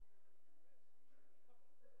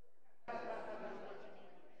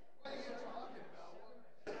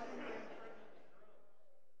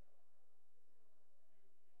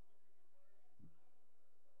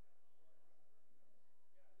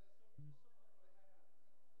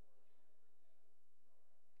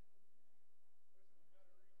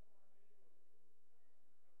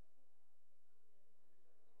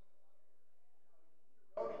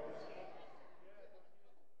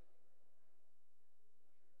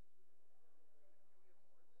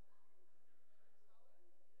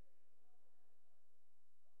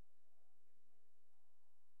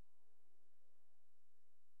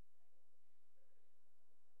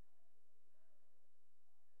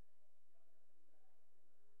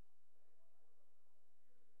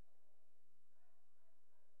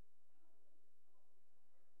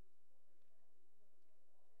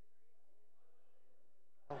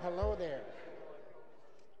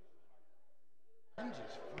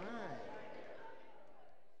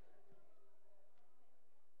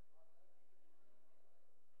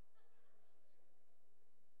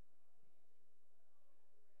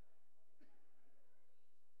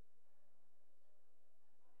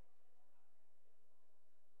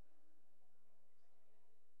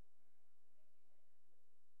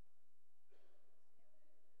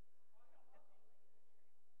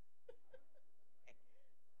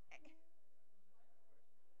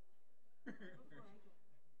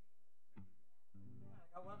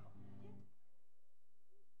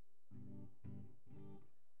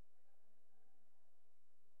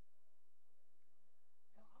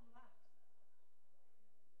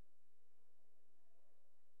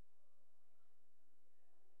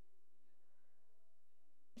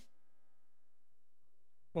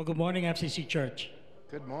Well, good morning, FCC Church.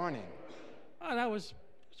 Good morning. Oh, that's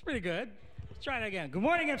pretty good. Let's try it again. Good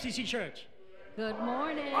morning, FCC Church. Good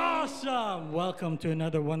morning. Awesome. Welcome to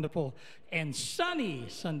another wonderful and sunny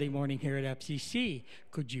Sunday morning here at FCC.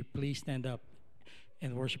 Could you please stand up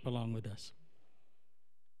and worship along with us?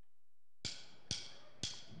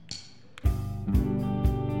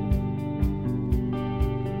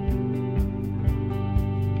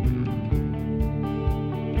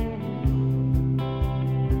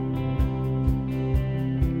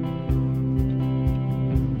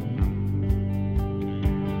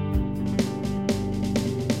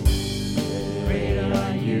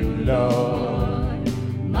 Lord,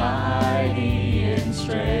 mighty in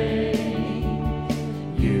strength,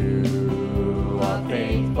 you are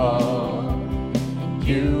faithful, and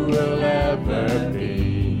you will ever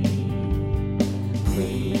be.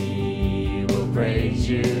 We will praise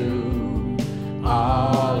you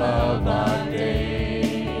all of our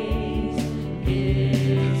days.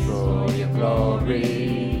 Here's for your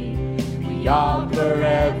glory, we offer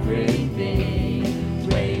everything.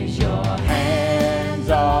 Raise your hands,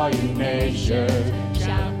 all you nations,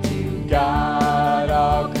 shout to God,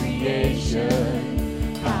 all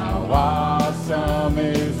creation. How awesome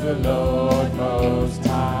is the Lord Most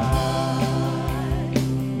High.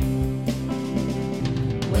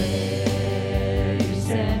 Where you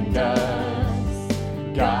send us,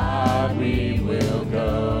 God, we will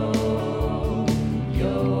go.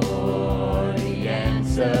 You're the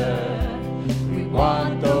answer, we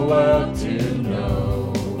want the world to know.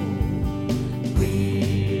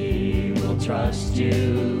 Trust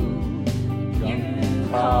you, you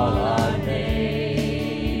call our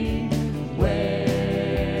name.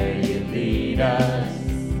 Where you lead us,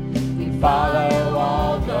 we follow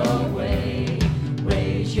all the way.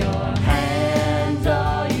 Raise your hands,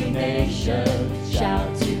 all you nations,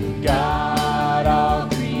 shout to God, all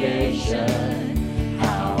creation.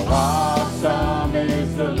 How awesome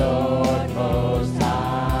is the Lord Most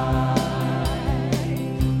High.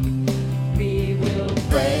 We will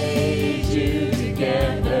praise you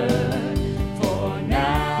together, for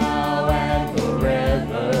now and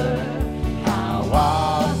forever. How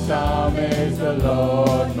awesome is the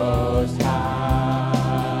Lord Most High.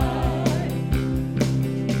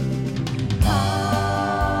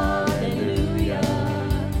 Hallelujah,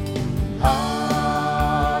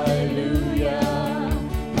 hallelujah.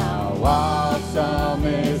 How awesome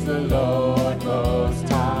is the Lord Most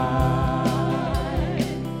High.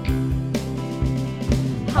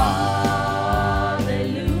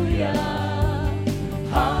 Hallelujah,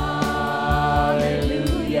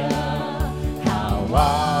 hallelujah. How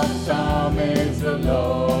awesome is the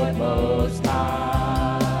Lord Most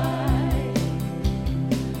High.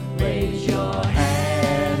 Raise your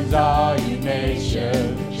hands, all you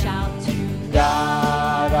nations, shout to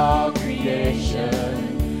God, all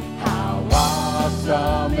creation. How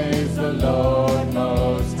awesome is the Lord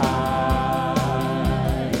Most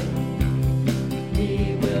High.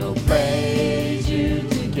 We will praise you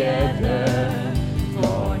together,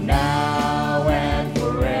 for now and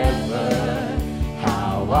forever.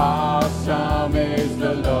 How awesome is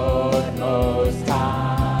the Lord Most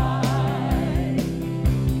High.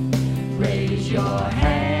 Raise your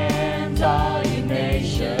hands, all you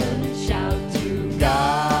nations, shout to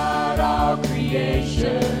God, all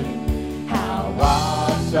creation. How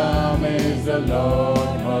awesome is the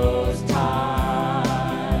Lord Most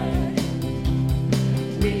High.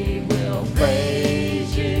 We will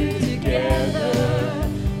praise you together,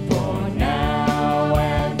 for now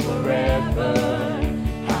and forever.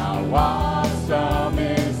 How awesome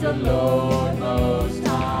is the Lord Most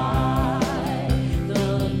High,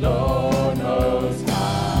 the Lord Most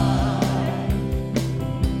High.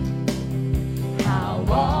 How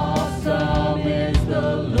awesome is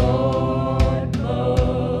the Lord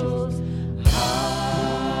Most High.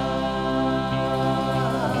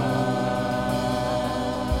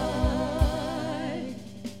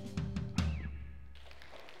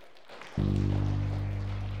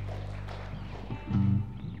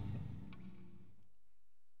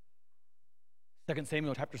 2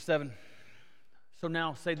 Samuel chapter 7. So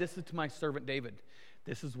now say, this is to my servant David.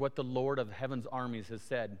 This is what the Lord of heaven's armies has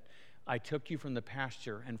said. I took you from the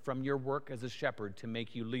pasture and from your work as a shepherd to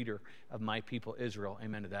make you leader of my people Israel.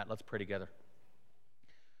 Amen to that. Let's pray together.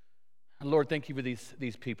 Lord, thank you for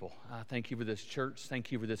these people. Thank you for this church.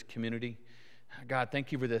 Thank you for this community. God,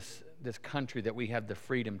 thank you for this country that we have the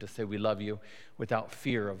freedom to say we love you without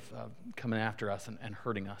fear of coming after us and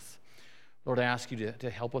hurting us. Lord, I ask you to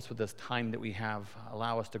help us with this time that we have.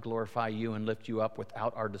 Allow us to glorify you and lift you up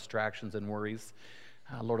without our distractions and worries.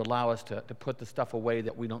 Lord, allow us to put the stuff away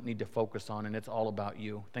that we don't need to focus on, and it's all about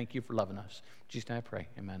you. Thank you for loving us. In Jesus' name I pray.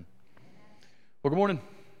 Amen. Well, good morning.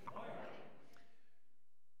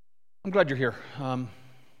 I'm glad you're here.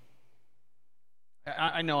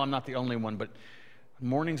 I know I'm not the only one, but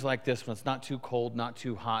mornings like this, when it's not too cold, not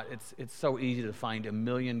too hot, it's so easy to find a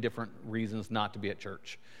million different reasons not to be at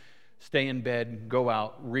church. Stay in bed, go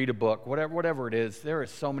out, read a book, whatever it is. There are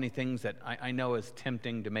so many things that I know is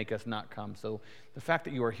tempting to make us not come. So the fact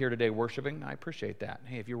that you are here today worshiping, I appreciate that.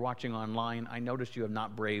 Hey, if you're watching online, I noticed you have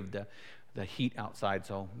not braved the heat outside,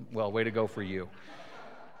 so, well, way to go for you.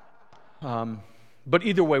 But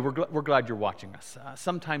either way, we're glad you're watching us.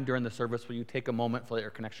 Sometime during the service, will you take a moment, fill out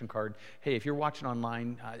your connection card? Hey, if you're watching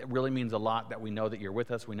online, it really means a lot that we know that you're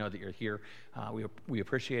with us. We know that you're here. We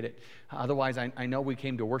appreciate it. Otherwise, I know we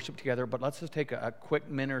came to worship together, but let's just take a quick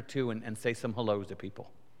minute or two and say some hellos to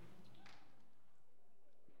people.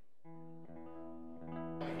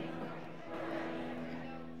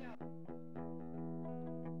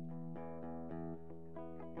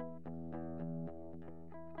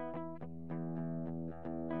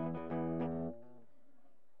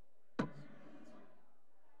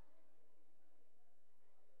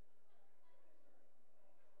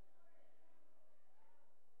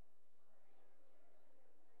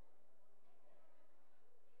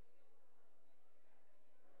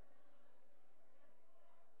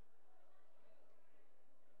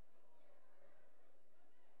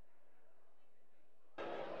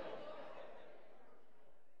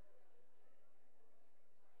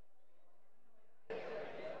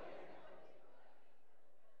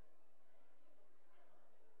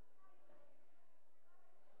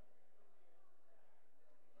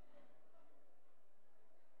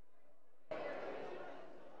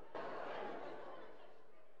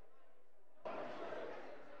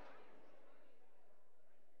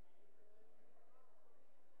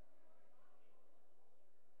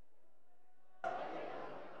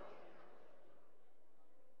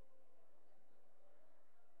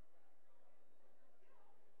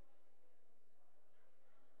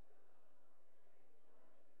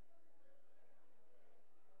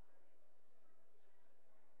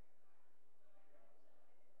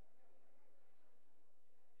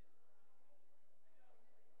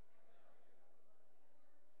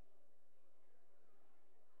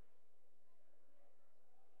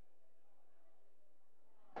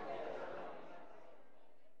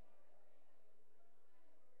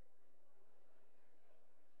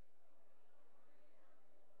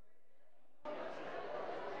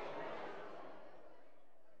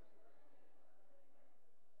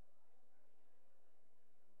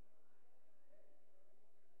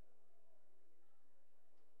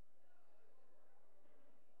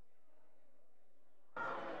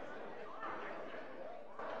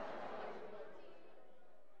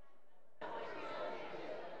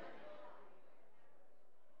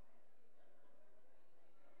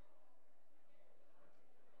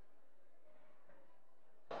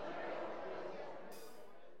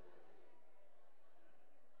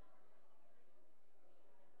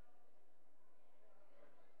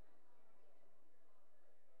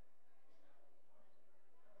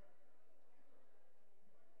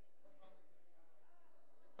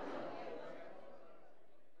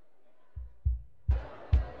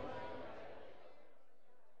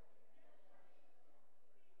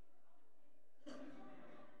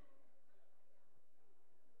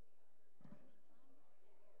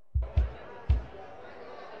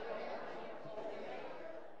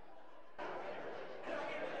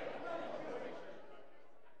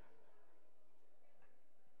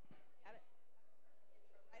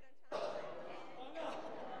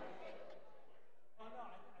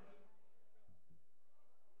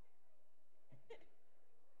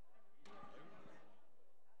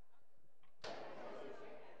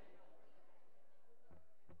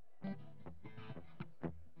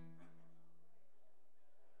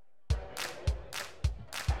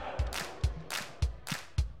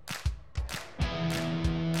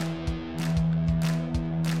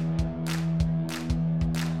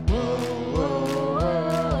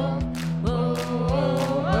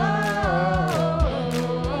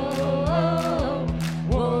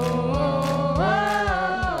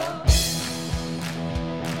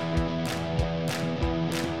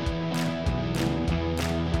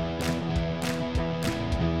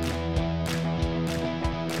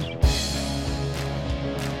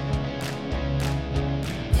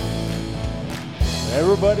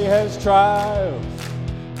 Everybody has trials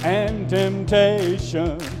and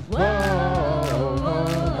temptations.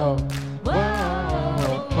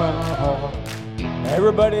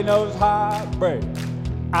 Everybody knows heartbreak,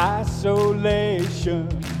 isolation. temptation.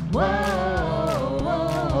 Whoa,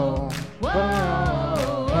 whoa,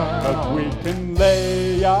 whoa, But we can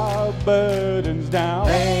lay our burdens down.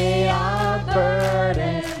 lay our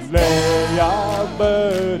burdens Lay our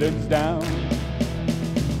burdens down.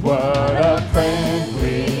 What a friend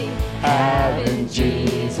we have in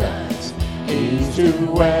Jesus. East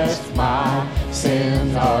to west, my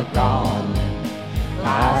sins are gone.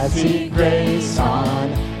 I see grace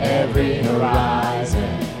on every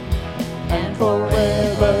horizon, and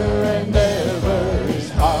forever and ever His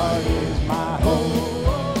heart is my home.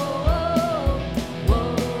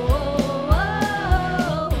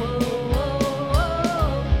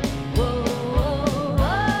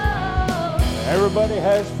 Everybody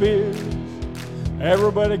has fears.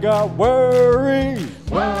 Everybody got worries.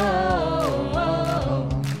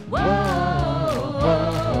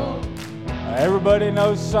 Everybody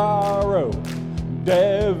knows sorrow,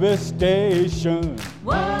 devastation.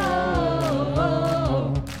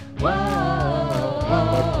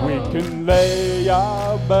 But we can lay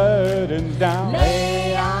our burdens down.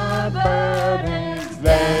 Lay our burdens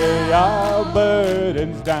Lay our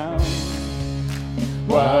burdens down.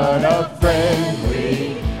 What a friend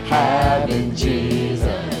we have in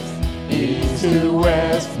Jesus. East to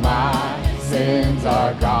west, my sins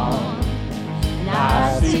are gone.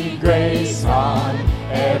 I see grace on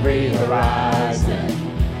every horizon,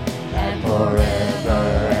 and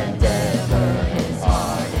forever and ever His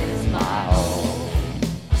heart is my home.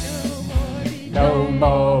 No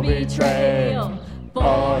more betrayal,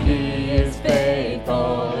 for He is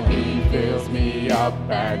faithful. He fills me up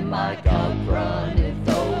and my cup runneth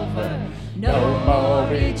over. No more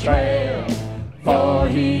betrayal, for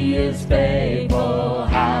He is faithful.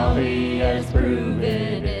 How He has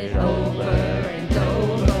proven it over and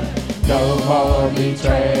over. No more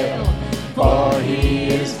betrayal, for He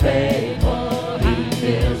is faithful. He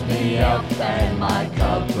fills me up and my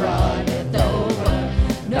cup runneth over.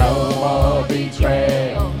 No more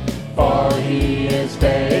betrayal, for He is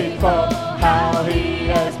faithful. How He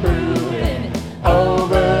has proven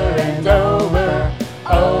over and over,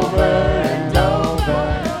 over and over.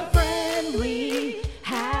 A friend we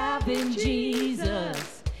have in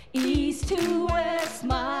Jesus. East to west,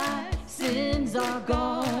 my sins are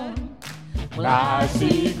gone. I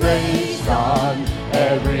see grace on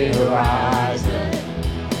every horizon,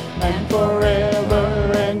 and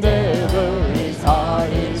forever and ever His heart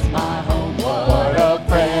is my home. What a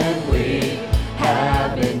friend we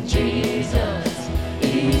have in Jesus.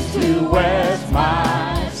 East to west,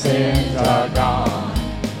 my sins are gone.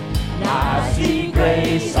 I see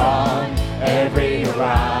grace on every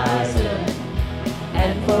horizon,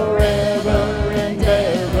 and forever and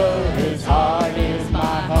ever His heart is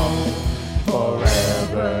my home.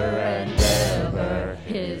 Forever and ever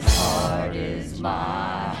His heart is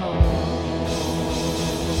my home.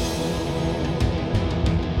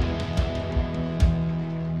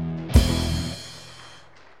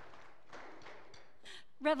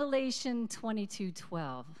 Revelation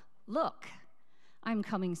 22:12. Look, I'm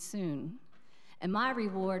coming soon, and my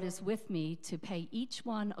reward is with me to pay each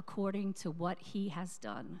one according to what he has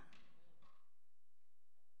done.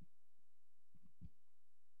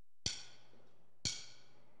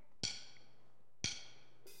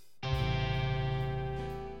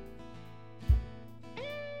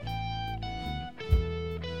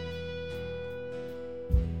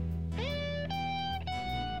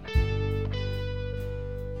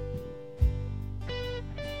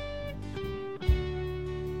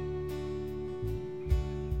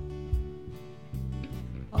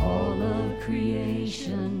 All of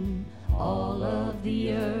creation, all of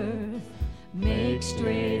the earth, make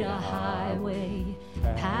straight a highway,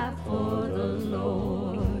 path for the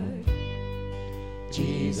Lord.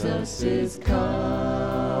 Jesus is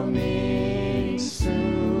coming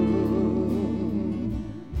soon.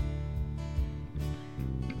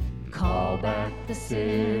 Call back the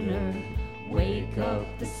sinner, wake up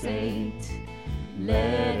the saint.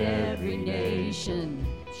 Let every nation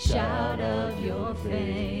shout of your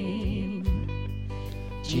fame.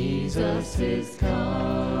 Jesus is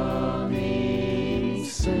coming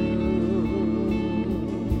soon.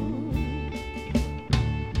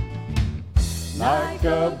 like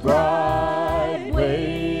a bride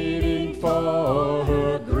waiting for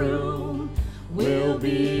her groom. We'll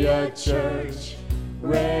be a church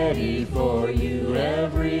ready for you,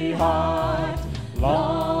 every heart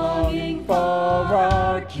longing for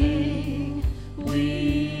our King.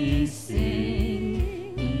 We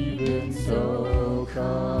sing, even so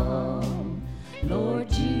come, Lord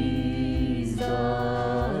Jesus,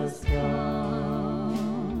 come.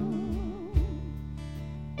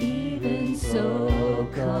 Even so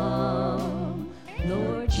come,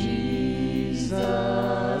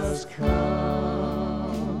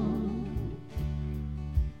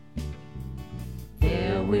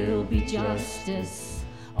 justice,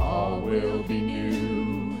 all will be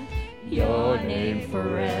new. Your name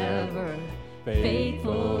forever,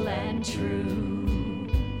 faithful and true.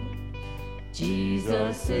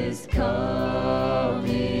 Jesus is coming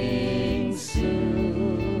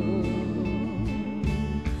soon.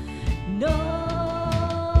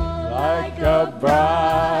 No, Like a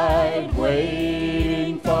bride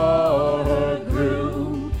waiting for her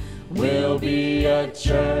groom, will be a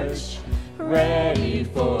church ready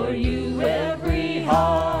for you. Every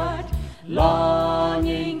heart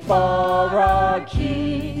longing for our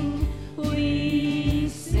King, we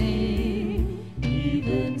sing,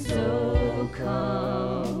 even so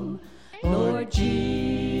come, Lord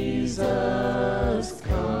Jesus,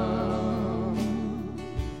 come.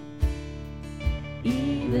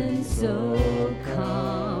 Even so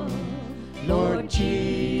come, Lord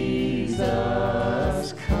Jesus,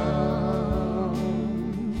 come.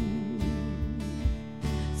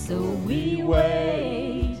 So we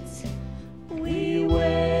wait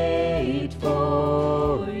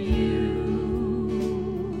for you.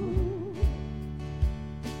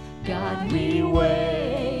 God, we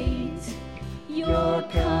wait, you're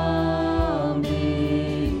coming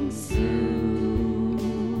soon.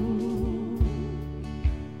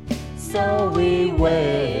 So we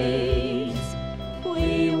wait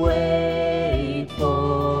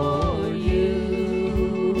for you.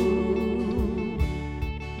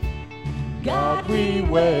 God, we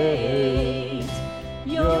wait,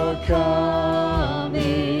 you're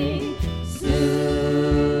coming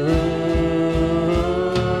soon.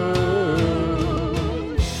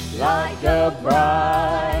 Like a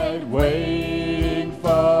bride waiting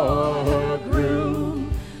for her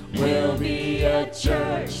groom, will be a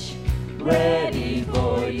church ready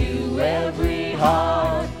for you. Every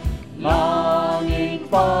heart longing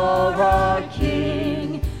for our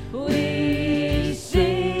King, we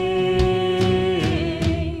sing.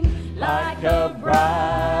 Like a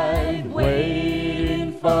bride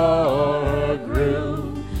waiting for her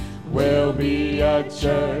groom, will be a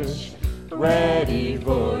church ready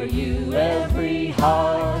for you. Every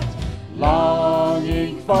heart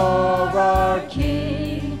longing for our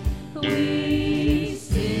King, we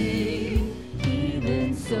sing.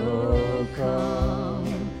 Even so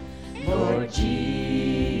come, Lord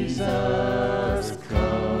Jesus,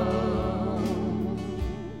 come.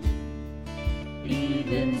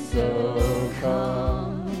 Even so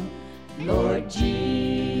come, Lord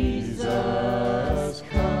Jesus,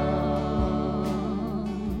 come.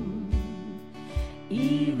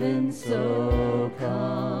 Even so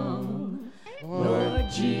come, Lord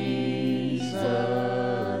Jesus,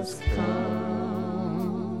 come.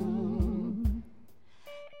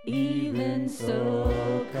 Even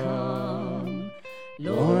so come,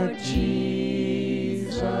 Lord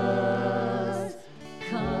Jesus,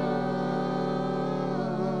 come.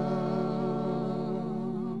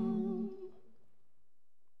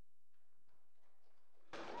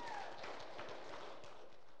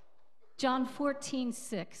 John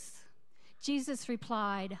 14:6. Jesus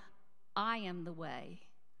replied, I am the way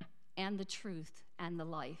and the truth and the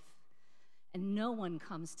life, and no one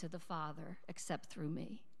comes to the Father except through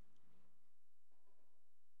me.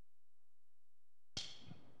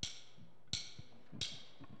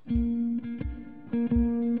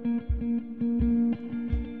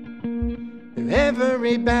 Through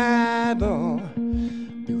every battle,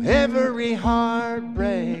 through every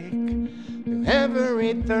heartbreak, through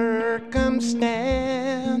every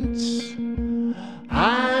circumstance,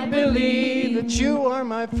 I believe that you are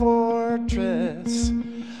my fortress,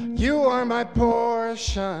 you are my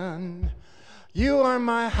portion, you are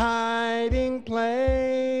my hiding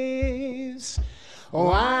place. Oh,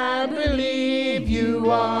 I believe you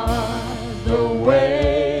are the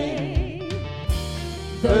way,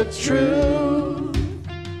 the truth,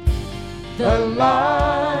 the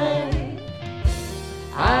light.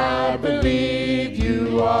 I believe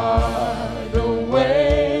you are the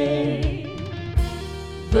way,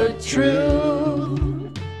 the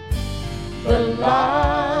truth, the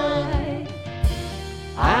light.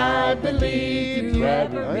 I believe through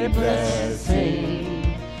every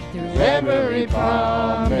blessing, through every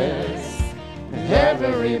promise, and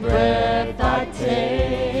every breath I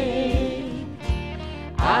take.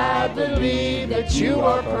 I believe that you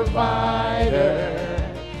are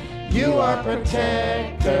provider, you are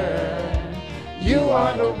protector, you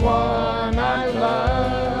are the one I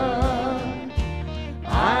love.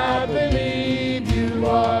 I believe you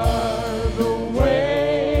are the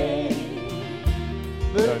way,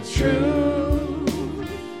 the truth,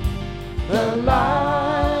 the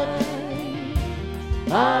light.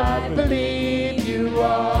 I believe you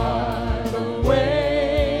are the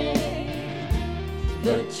way,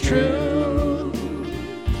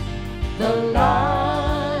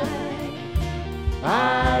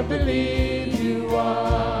 I believe you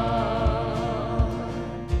are.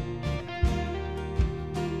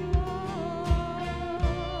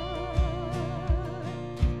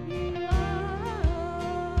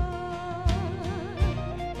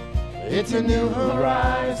 It's a new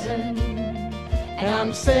horizon, and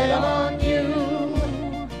I'm set on you.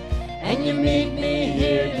 And you meet me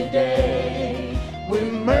here today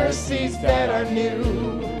with mercies that are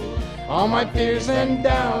new. All my fears and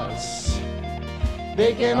doubts,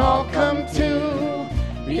 they can all come true,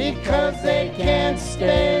 because they can't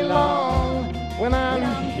stay long when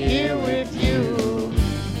I'm here with you.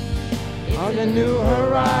 On the new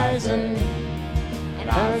horizon, and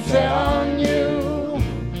I'm set on you.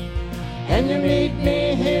 And you meet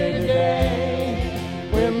me here today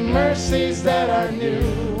with mercies that are new.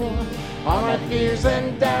 All my fears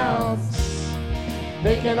and doubts,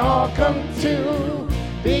 they can all come true,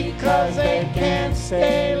 because they can't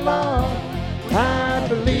stay long. I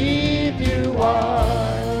believe you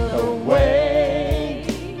are the way,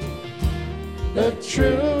 the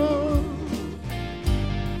truth,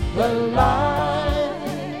 the life.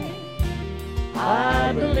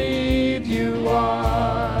 I believe you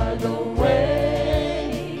are the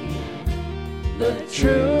way, the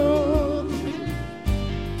truth,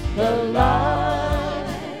 the life.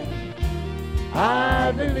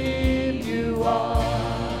 I believe you are.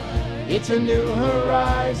 It's a new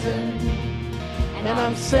horizon, and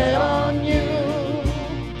I'm set on you.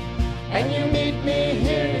 And you meet me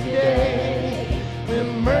here today with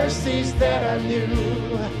mercies that are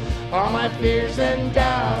new. All my fears and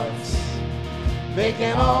doubts, they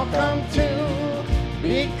can all come true,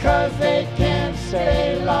 because they can't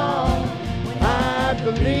stay long. I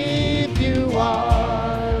believe you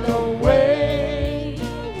are the way,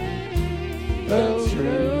 the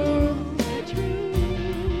truth,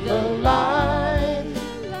 the life.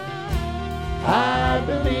 I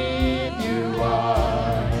believe you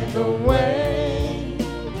are the way,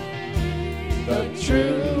 the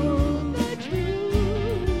truth,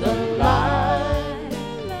 the life.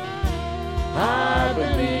 I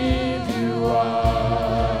believe you are.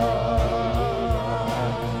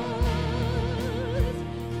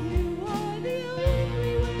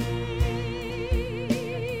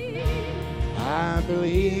 I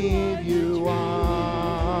believe you are.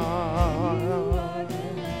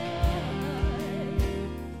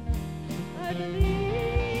 I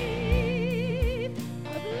believe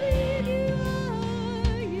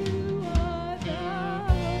you are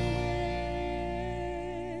the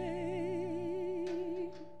way.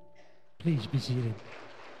 Please be seated.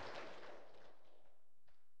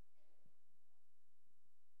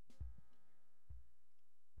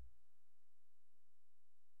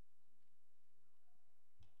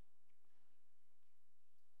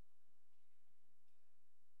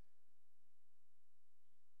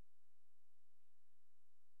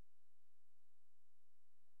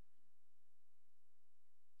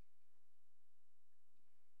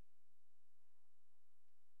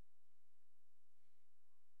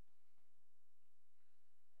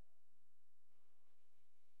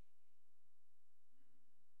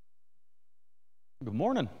 Good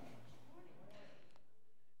morning.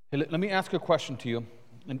 Hey, let me ask a question to you,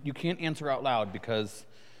 and you can't answer out loud because,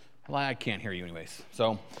 well, I can't hear you anyways.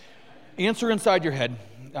 So answer inside your head.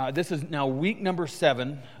 This is now week number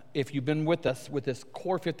 7. If you've been with us with this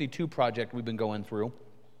Core 52 project we've been going through,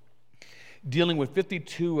 dealing with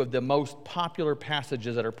 52 of the most popular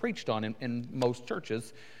passages that are preached on in most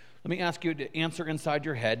churches, let me ask you to answer inside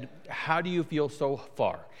your head, how do you feel so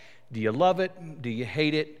far? Do you love it? Do you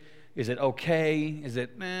hate it? Is it okay? Is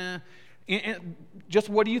it meh? And just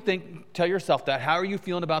what do you think? Tell yourself that. How are you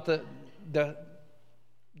feeling about the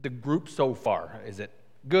group so far? Is it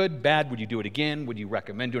good, bad? Would you do it again? Would you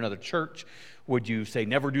recommend to another church? Would you say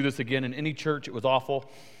never do this again in any church? It was awful.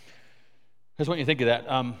 Here's what you think of that.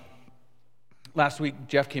 Last week,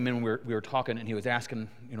 Jeff came in and we were talking, and he was asking,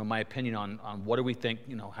 my opinion on what do we think,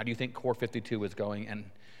 how do you think Core 52 is going? And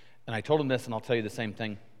I told him this, and I'll tell you the same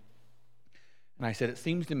thing. And I said, it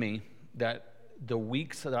seems to me that the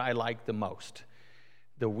weeks that I like the most,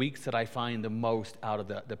 the weeks that I find the most out of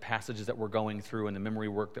the passages that we're going through and the memory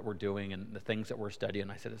work that we're doing and the things that we're studying,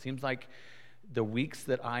 I said, it seems like the weeks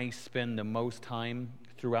that I spend the most time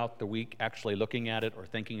throughout the week actually looking at it or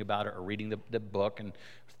thinking about it or reading the book and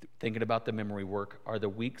thinking about the memory work are the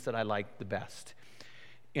weeks that I like the best.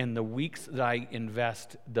 And the weeks that I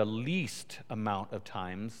invest the least amount of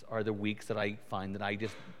times are the weeks that I find that I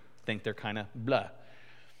just think they're kind of blah.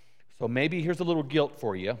 So maybe here's a little guilt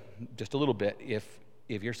for you, just a little bit. If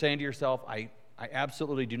you're saying to yourself, I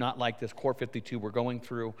absolutely do not like this Core 52 we're going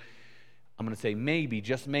through, I'm going to say maybe,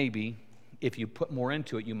 just maybe, if you put more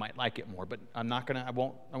into it, you might like it more. But I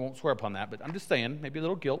won't swear upon that. But I'm just saying, maybe a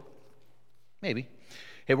little guilt, maybe.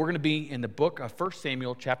 Hey, we're going to be in the book of 1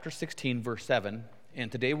 Samuel, chapter 16, verse 7.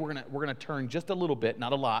 And today we're going to turn just a little bit,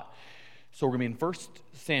 not a lot. So we're going to be in 1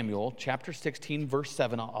 Samuel, chapter 16, verse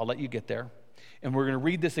 7. I'll let you get there. And we're going to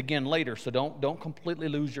read this again later, so don't completely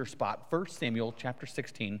lose your spot. 1 Samuel, chapter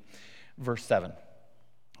 16, verse 7.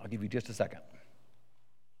 I'll give you just a second.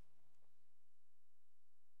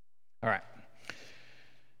 All right.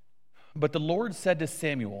 But the Lord said to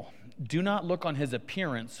Samuel, "Do not look on his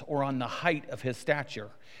appearance or on the height of his stature,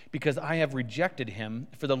 because I have rejected him.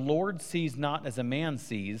 For the Lord sees not as a man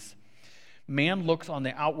sees. Man looks on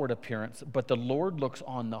the outward appearance, but the Lord looks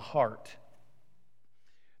on the heart."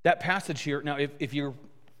 That passage here, now if you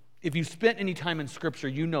spent any time in Scripture,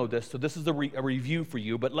 you know this, so this is a review for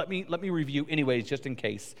you, but let me review anyways, just in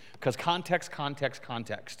case, because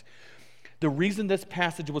context. The reason this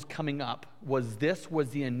passage was coming up was this was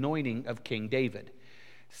the anointing of King David.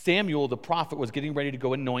 Samuel, the prophet, was getting ready to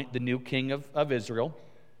go anoint the new king of Israel,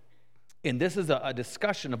 and this is a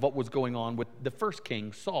discussion of what was going on with the first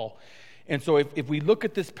king, Saul. And so if we look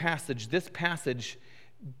at this passage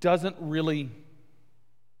doesn't really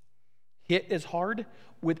hit as hard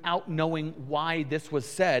without knowing why this was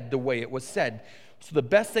said the way it was said. So the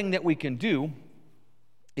best thing that we can do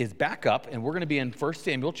is back up, and we're going to be in 1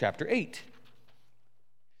 Samuel chapter 8.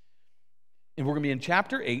 And we're going to be in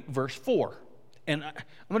chapter 8, verse 4. And I'm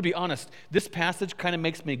going to be honest, this passage kind of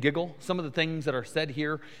makes me giggle. Some of the things that are said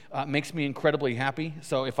here makes me incredibly happy.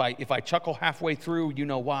 So if I chuckle halfway through, you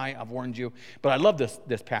know why. I've warned you. But I love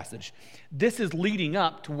this passage. This is leading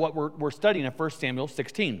up to what we're studying in 1 Samuel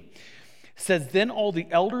 16. It says, "Then all the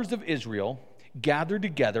elders of Israel gathered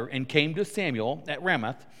together and came to Samuel at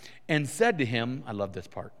Ramoth and said to him," I love this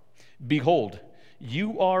part, "Behold,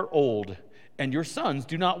 you are old, and your sons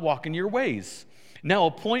do not walk in your ways. Now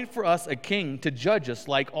appoint for us a king to judge us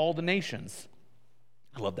like all the nations."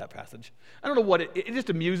 I love that passage. I don't know what it just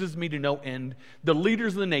amuses me to no end. The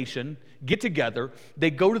leaders of the nation get together, they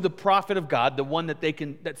go to the prophet of God, the one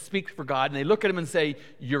that speaks for God, and they look at him and say,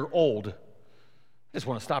 "You're old." I just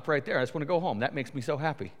want to stop right there. I just want to go home. That makes me so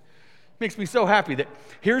happy. It makes me so happy that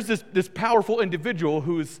here's this powerful individual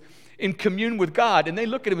who's in commune with God, and they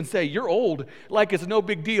look at him and say, "You're old," like it's no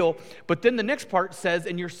big deal. But then the next part says,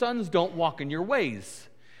 "And your sons don't walk in your ways."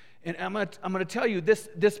 And I'm going to tell you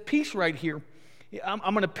this piece right here. I'm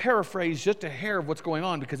going to paraphrase just a hair of what's going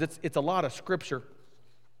on because it's a lot of Scripture.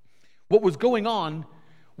 What was going on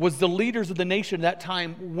was the leaders of the nation at that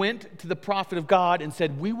time went to the prophet of God and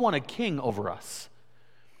said, "We want a king over us."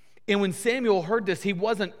 And when Samuel heard this, he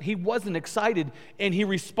wasn't excited, and he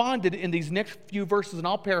responded in these next few verses, and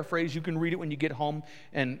I'll paraphrase. You can read it when you get home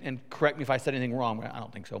and correct me if I said anything wrong. I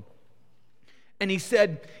don't think so. And he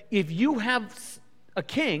said, "If you have a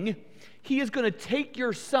king, he is going to take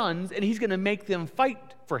your sons and he's going to make them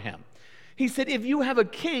fight for him." He said, "If you have a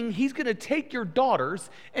king, he's going to take your daughters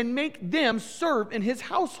and make them serve in his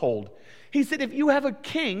household." He said, "If you have a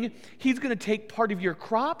king, he's going to take part of your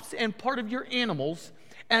crops and part of your animals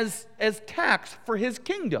as tax for his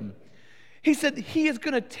kingdom." He said he is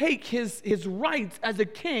going to take his rights as a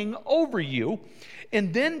king over you.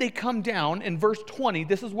 And then they come down in verse 20.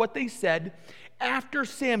 This is what they said after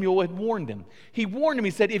Samuel had warned him. He warned him.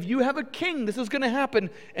 He said, "If you have a king, this is going to happen."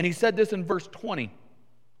 And he said this in verse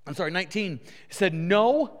 19. He said,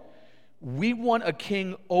 "No, we want a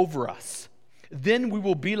king over us. Then we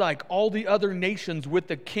will be like all the other nations with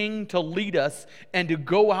the king to lead us and to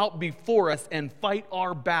go out before us and fight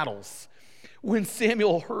our battles." When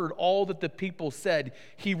Samuel heard all that the people said,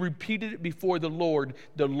 he repeated it before the Lord.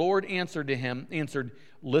 The Lord answered,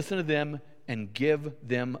 "Listen to them and give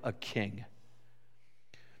them a king."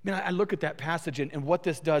 Man, I look at that passage, and what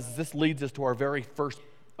this does is this leads us to our very first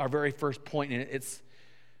point, and it's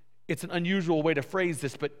an unusual way to phrase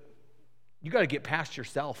this, but you got to get past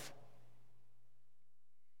yourself.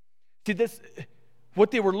 See, what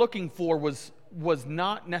they were looking for was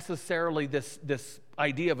not necessarily this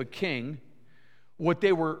idea of a king. What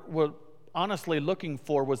they were honestly looking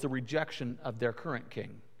for was the rejection of their current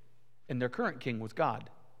king, and their current king was God.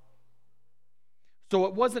 So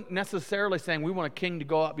it wasn't necessarily saying we want a king to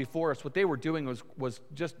go out before us. What they were doing was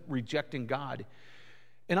just rejecting God.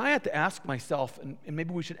 And I had to ask myself, and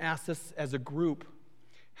maybe we should ask this as a group,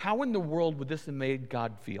 how in the world would this have made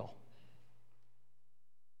God feel?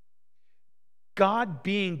 God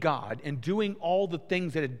being God and doing all the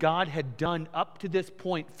things that God had done up to this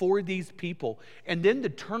point for these people, and then to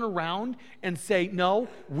turn around and say, "No,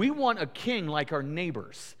 we want a king like our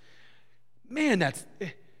neighbors." Man,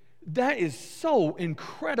 that is so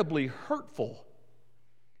incredibly hurtful.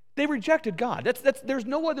 They rejected God. There's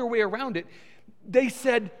no other way around it. They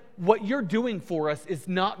said, what you're doing for us is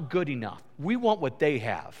not good enough. We want what they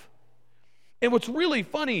have. And what's really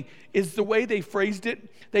funny is the way they phrased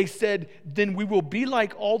it. They said, then we will be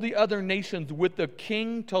like all the other nations with the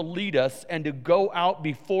king to lead us and to go out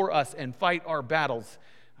before us and fight our battles.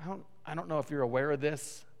 I don't know if you're aware of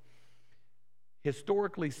this.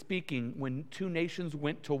 Historically speaking, when two nations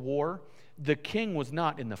went to war, the king was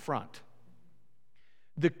not in the front.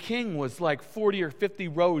 The king was like 40 or 50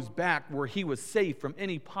 rows back where he was safe from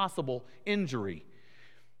any possible injury.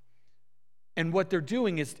 And what they're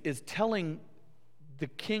doing is telling the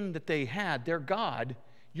king that they had, their God,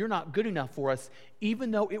 you're not good enough for us, even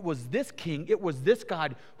though it was this king, it was this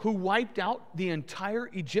God who wiped out the entire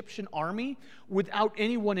Egyptian army without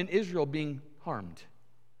anyone in Israel being harmed.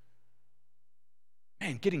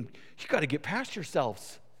 Man, you got to get past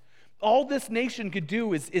yourselves. All this nation could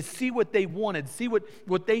do is see what they wanted, see what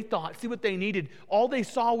they thought, see what they needed. All they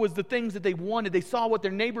saw was the things that they wanted. They saw what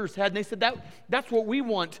their neighbors had, and they said, that's what we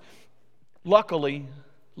want. Luckily,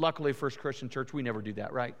 First Christian Church, we never do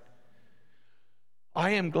that, right?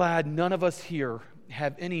 I am glad none of us here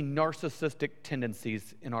have any narcissistic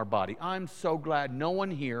tendencies in our body. I'm so glad no one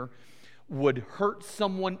here would hurt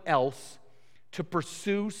someone else to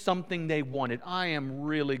pursue something they wanted. I am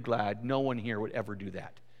really glad no one here would ever do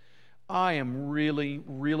that. I am really,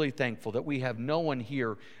 really thankful that we have no one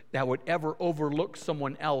here that would ever overlook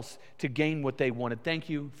someone else to gain what they wanted. Thank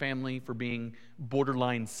you, family, for being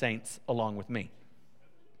borderline saints along with me.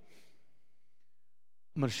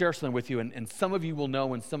 I'm going to share something with you, and some of you will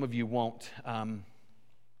know and some of you won't.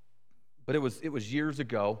 But it was years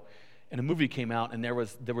ago, and a movie came out, and there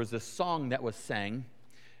was this song that was sang,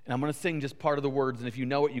 and I'm going to sing just part of the words, and if you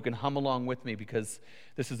know it, you can hum along with me because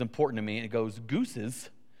this is important to me. And it goes,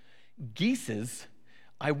 geeses,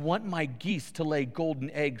 I want my geese to lay golden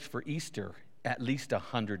eggs for Easter, at least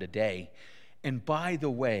 100 a day. And by the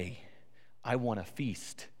way, I want a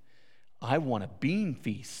feast. I want a bean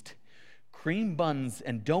feast. Cream buns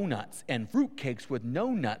and donuts and fruitcakes with no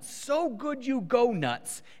nuts. So good you go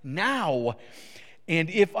nuts now. And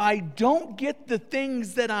if I don't get the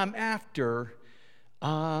things that I'm after,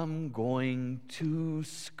 I'm going to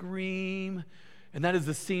scream. And that is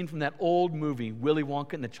the scene from that old movie, Willy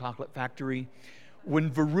Wonka and the Chocolate Factory. When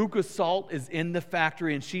Veruca Salt is in the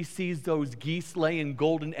factory and she sees those geese laying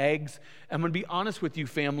golden eggs. I'm going to be honest with you,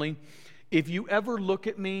 family. If you ever look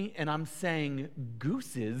at me and I'm saying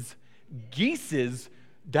geeses,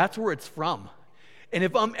 that's where it's from. And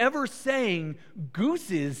if I'm ever saying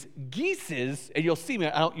geeses, and you'll see me,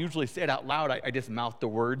 I don't usually say it out loud, I just mouth the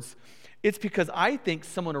words. It's because I think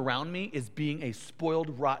someone around me is being a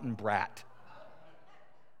spoiled, rotten brat.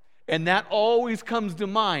 And that always comes to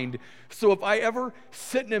mind. So if I ever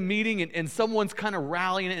sit in a meeting and someone's kind of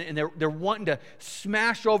rallying and they're wanting to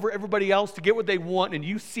smash over everybody else to get what they want, and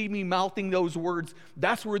you see me mouthing those words,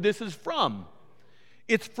 that's where this is from.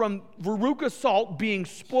 It's from Veruca Salt being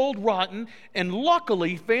spoiled rotten, and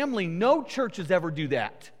luckily, family, no churches ever do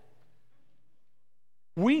that.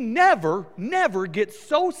 We never get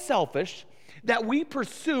so selfish that we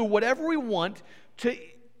pursue whatever we want to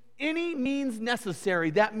any means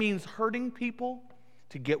necessary. That means hurting people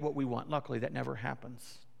to get what we want. Luckily, that never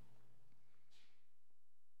happens.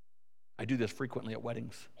 I do this frequently at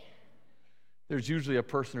weddings. There's usually a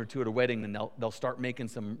person or two at a wedding, and they'll start making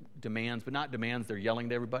some demands, but not demands. They're yelling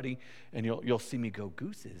to everybody, and you'll see me go,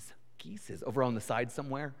 geeses, over on the side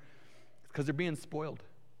somewhere, because they're being spoiled.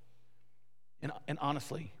 And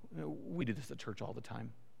honestly, we do this at church all the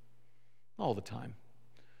time. All the time.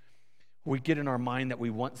 We get in our mind that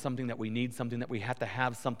we want something, that we need something, that we have to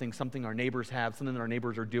have something our neighbors have, something that our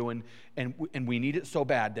neighbors are doing, and we need it so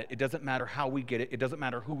bad that it doesn't matter how we get it. It doesn't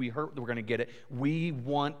matter who we hurt, we're going to get it. We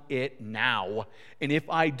want it now. And if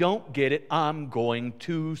I don't get it, I'm going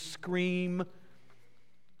to scream.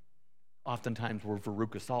 Oftentimes we're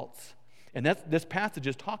Veruca Salts. And this passage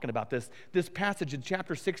is talking about this. This passage in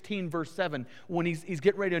chapter 16, verse 7, when he's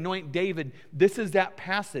getting ready to anoint David, this is that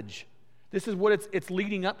passage. This is what it's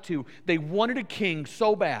leading up to. They wanted a king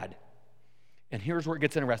so bad. And here's where it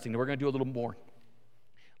gets interesting. We're going to do a little more.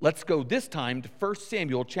 Let's go this time to 1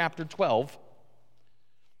 Samuel chapter 12.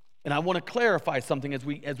 And I want to clarify something as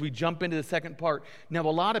we jump into the second part. Now, a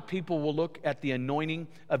lot of people will look at the anointing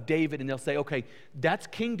of David and they'll say, okay, that's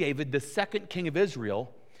King David, the second king of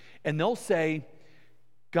Israel. And they'll say,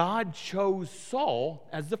 God chose Saul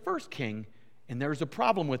as the first king. And there's a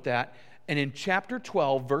problem with that. And in chapter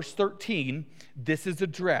 12, verse 13, this is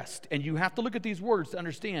addressed. And you have to look at these words to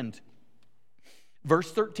understand.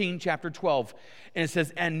 Verse 13, chapter 12, and it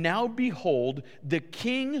says, "And now behold, the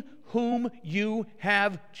king whom you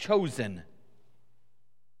have chosen."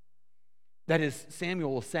 That is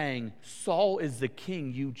Samuel saying, Saul is the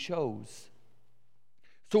king you chose.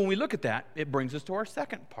 So when we look at that, it brings us to our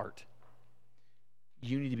second part.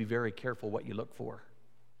 You need to be very careful what you look for.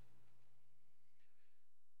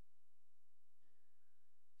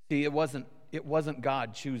 See, it wasn't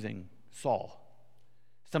God choosing Saul.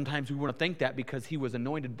 Sometimes we want to think that because he was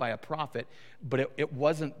anointed by a prophet, but it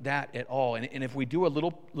wasn't that at all. And if we do a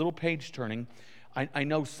little page turning, I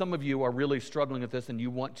know some of you are really struggling with this and you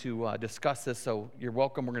want to discuss this, so you're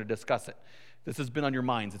welcome. We're going to discuss it. This has been on your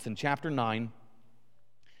minds. It's in chapter 9.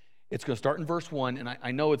 It's going to start in verse 1, and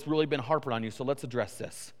I know it's really been harping on you, so let's address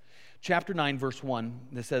this. Chapter 9, verse 1,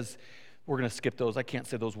 it says, we're going to skip those. I can't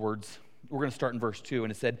say those words. We're going to start in verse 2,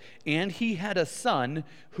 and it said, "And he had a son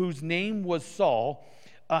whose name was Saul,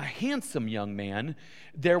 a handsome young man.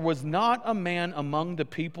 There was not a man among the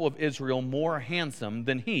people of Israel more handsome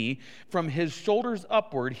than he. From his shoulders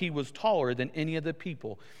upward, he was taller than any of the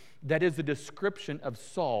people." That is a description of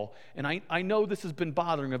Saul. And I know this has been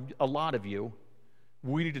bothering a lot of you.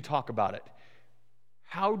 We need to talk about it.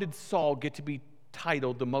 How did Saul get to be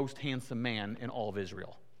titled the most handsome man in all of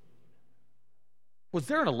Israel? Was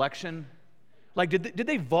there an election? Like, did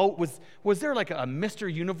they vote? Was there like a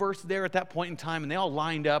Mr. Universe there at that point in time, and they all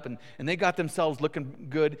lined up and they got themselves looking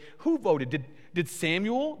good? Who voted? Did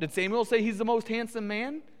Samuel say he's the most handsome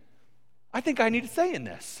man? I think I need to say in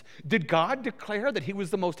this. Did God declare that he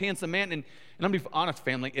was the most handsome man? And I'm going to be honest,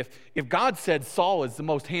 family, if God said Saul is the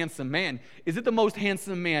most handsome man, is it the most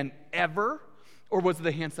handsome man ever? Or was it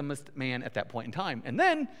the handsomest man at that point in time? And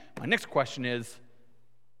then my next question is,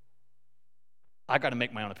 I got to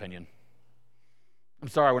make my own opinion. I'm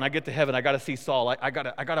sorry, when I get to heaven, I got to see Saul. I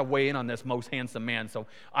got to weigh in on this most handsome man. So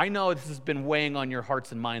I know this has been weighing on your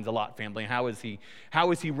hearts and minds a lot, family. How is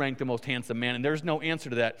he ranked the most handsome man? And there's no answer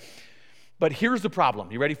to that. But here's the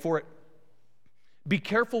problem. You ready for it? Be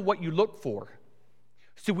careful what you look for.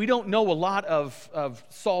 See, we don't know a lot of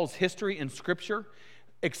Saul's history in Scripture,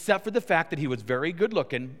 except for the fact that he was very good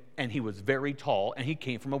looking and he was very tall and he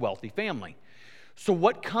came from a wealthy family. So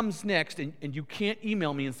what comes next, and you can't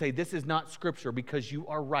email me and say this is not Scripture, because you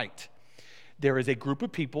are right. There is a group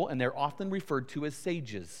of people, and they're often referred to as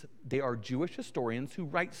sages. They are Jewish historians who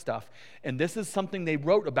write stuff, and this is something they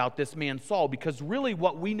wrote about this man Saul, because really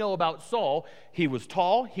what we know about Saul, he was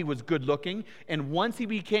tall, he was good looking, and once he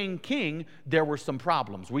became king, there were some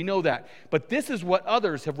problems. We know that. But this is what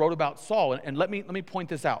others have wrote about Saul, and let me point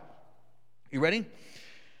this out. You ready?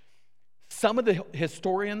 Some of the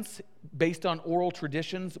historians, based on oral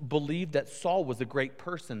traditions, believe that Saul was a great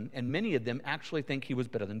person, and many of them actually think he was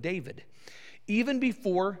better than David. Even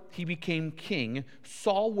before he became king,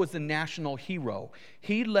 Saul was a national hero.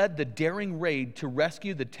 He led the daring raid to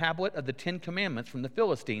rescue the tablet of the Ten Commandments from the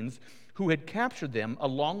Philistines, who had captured them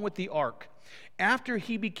along with the ark. After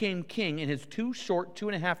he became king in his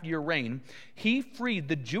 2.5-year reign, he freed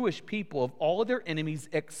the Jewish people of all of their enemies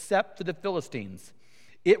except for the Philistines.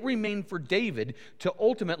 It remained for David to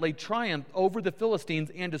ultimately triumph over the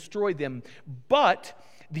Philistines and destroy them. But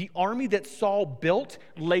the army that Saul built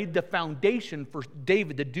laid the foundation for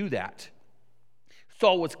David to do that.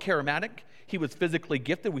 Saul was charismatic. He was physically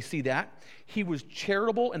gifted. We see that. He was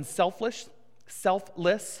charitable and selfless.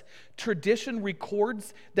 Tradition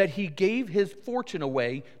records that he gave his fortune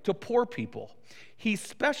away to poor people. He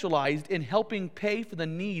specialized in helping pay for the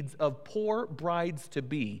needs of poor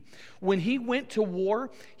brides-to-be. When he went to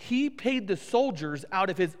war, he paid the soldiers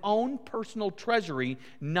out of his own personal treasury,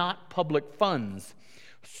 not public funds.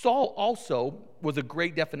 Saul also was a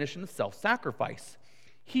great definition of self-sacrifice.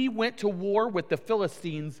 He went to war with the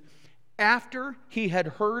Philistines after he had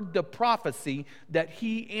heard the prophecy that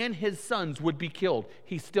he and his sons would be killed.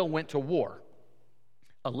 He still went to war.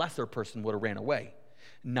 A lesser person would have ran away,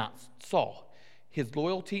 not Saul. His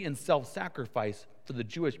loyalty and self-sacrifice for the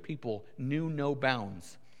Jewish people knew no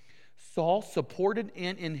bounds. Saul supported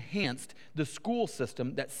and enhanced the school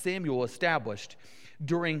system that Samuel established.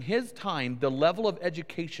 During his time, the level of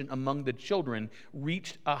education among the children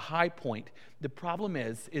reached a high point. The problem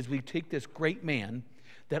is we take this great man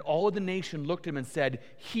that all of the nation looked at him and said,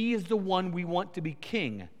 he is the one we want to be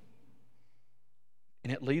king.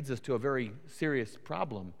 And it leads us to a very serious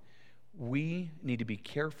problem. We need to be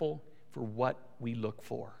careful for what we look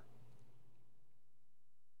for.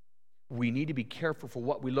 We need to be careful for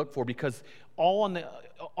what we look for, because all in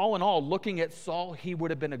all, looking at Saul, he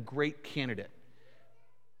would have been a great candidate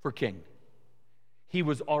for king. He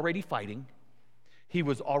was already fighting. He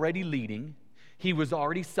was already leading. He was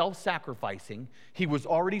already self-sacrificing. He was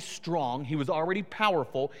already strong. He was already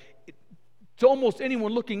powerful. To almost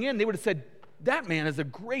anyone looking in, they would have said, that man is a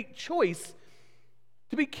great choice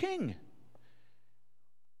to be king.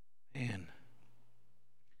 Man.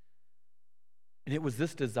 And it was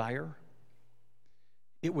this desire.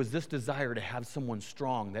 It was this desire to have someone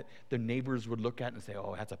strong that the neighbors would look at and say,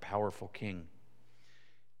 oh, that's a powerful king.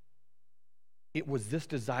 It was this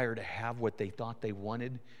desire to have what they thought they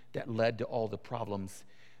wanted that led to all the problems.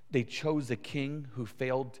 They chose a king who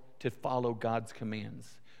failed to follow God's commands.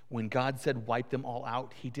 When God said wipe them all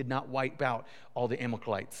out, he did not wipe out all the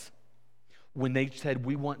Amalekites. When they said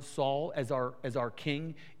we want Saul as our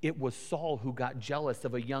king, it was Saul who got jealous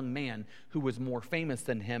of a young man who was more famous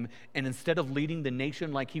than him. And instead of leading the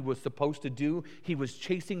nation like he was supposed to do, he was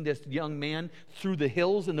chasing this young man through the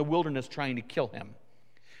hills and the wilderness trying to kill him.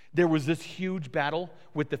 There was this huge battle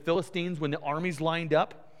with the Philistines when the armies lined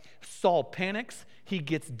up. Saul panics. He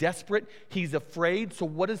gets desperate. He's afraid. So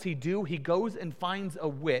what does he do? He goes and finds a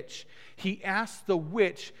witch. He asks the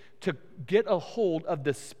witch to get a hold of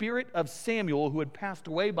the spirit of Samuel, who had passed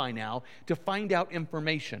away by now, to find out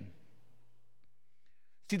information.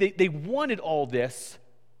 See, they wanted all this.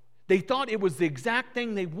 They thought it was the exact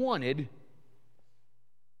thing they wanted.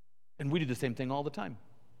 And we do the same thing all the time.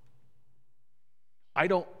 I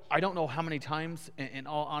don't know how many times, in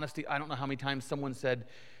all honesty, I don't know how many times someone said,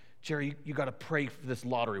 Jerry, you got to pray for this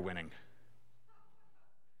lottery winning.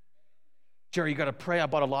 Jerry, you got to pray. I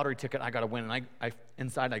bought a lottery ticket. I got to win. And I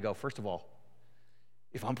inside I go, first of all,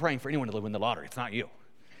 if I'm praying for anyone to win the lottery, it's not you.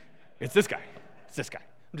 It's this guy. It's this guy.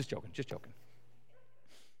 I'm just joking.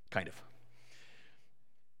 Kind of.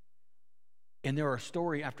 And there are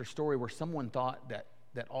story after story where someone thought that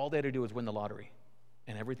all they had to do was win the lottery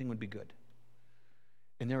and everything would be good.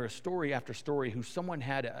 And there are story after story who someone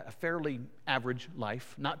had a fairly average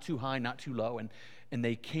life, not too high, not too low, and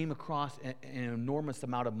they came across an enormous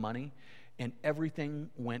amount of money, and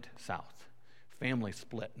everything went south. Families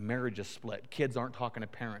split, marriages split, kids aren't talking to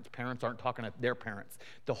parents, parents aren't talking to their parents.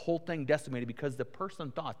 The whole thing decimated because the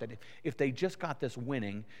person thought that if they just got this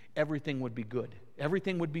winning, everything would be good.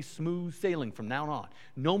 Everything would be smooth sailing from now on.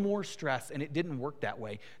 No more stress, and it didn't work that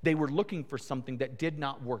way. They were looking for something that did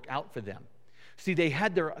not work out for them. See, they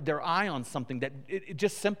had their eye on something that it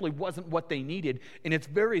just simply wasn't what they needed. And it's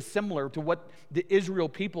very similar to what the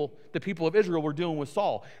people of Israel were doing with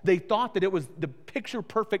Saul. They thought that it was the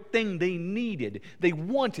picture-perfect thing they needed. They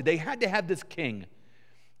wanted. They had to have this king.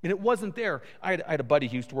 And it wasn't there. I had a buddy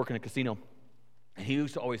who used to work in a casino. And he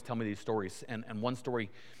used to always tell me these stories. And one story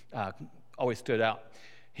always stood out.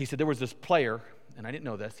 He said there was this player, and I didn't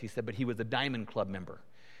know this, he said, but he was a Diamond Club member.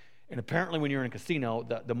 And apparently when you're in a casino,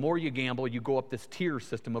 the more you gamble, you go up this tier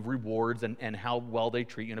system of rewards and how well they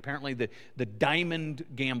treat you. And apparently the diamond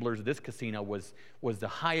gamblers of this casino was the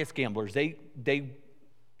highest gamblers. They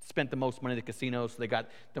spent the most money at the casino, so they got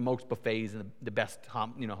the most buffets and the best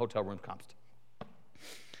hotel room comps.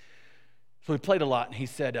 So he played a lot, and he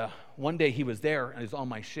said one day he was there, and he was on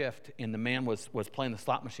my shift, and the man was playing the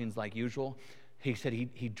slot machines like usual. He said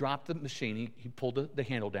he dropped the machine, he pulled the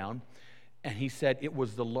handle down, and he said it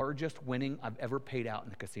was the largest winning I've ever paid out in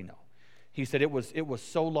the casino. He said it was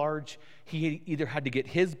so large, he either had to get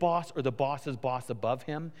his boss or the boss's boss above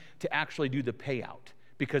him to actually do the payout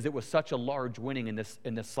because it was such a large winning in this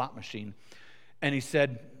slot machine. And he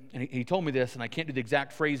said, and he told me this, and I can't do the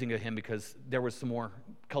exact phrasing of him because there was some more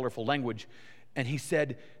colorful language. And he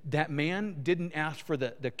said that man didn't ask for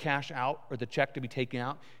the cash out or the check to be taken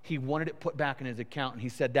out. He wanted it put back in his account. And he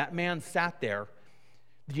said that man sat there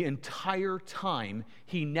the entire time.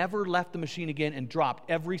 He never left the machine again and dropped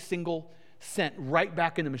every single cent right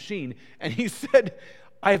back in the machine. And he said,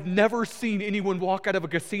 I have never seen anyone walk out of a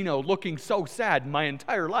casino looking so sad in my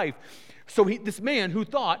entire life. So this man who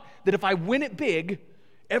thought that if I win it big,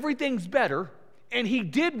 everything's better, and he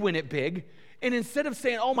did win it big, and instead of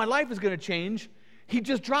saying, oh, my life is going to change, he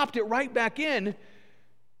just dropped it right back in.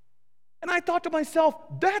 And I thought to myself,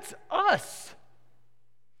 that's us.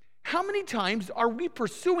 How many times are we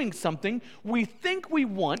pursuing something we think we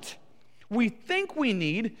want, we think we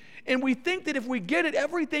need, and we think that if we get it,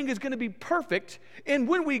 everything is going to be perfect, and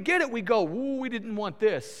when we get it, we go, ooh, we didn't want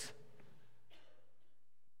this.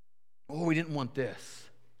 Oh, we didn't want this.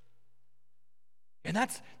 And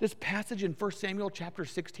that's this passage in 1 Samuel chapter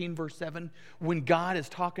 16, verse 7, when God is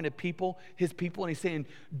talking to his people, and he's saying,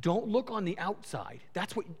 don't look on the outside.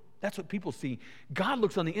 That's what people see. God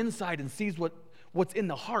looks on the inside and sees what's in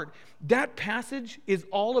the heart. That passage is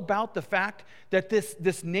all about the fact that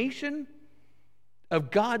this nation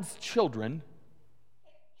of God's children,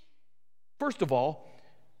 first of all,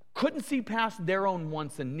 couldn't see past their own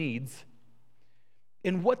wants and needs,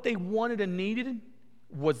 And what they wanted and needed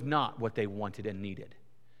was not what they wanted and needed.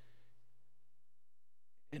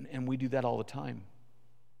 And we do that all the time.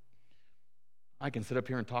 I can sit up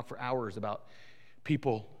here and talk for hours about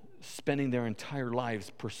people spending their entire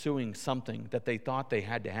lives pursuing something that they thought they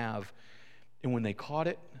had to have. And when they caught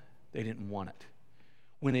it, they didn't want it.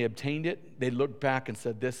 When they obtained it, they looked back and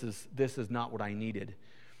said, this is not what I needed.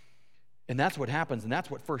 And that's what happens, and that's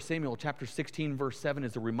what 1 Samuel chapter 16, verse 7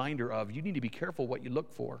 is a reminder of. You need to be careful what you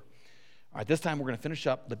look for. All right, this time we're going to finish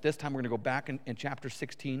up, but this time we're going to go back in chapter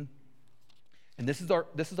 16. And this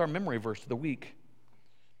is our memory verse of the week.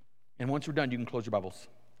 And once we're done, you can close your Bibles.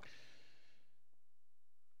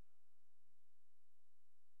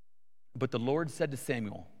 But the Lord said to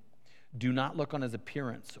Samuel, do not look on his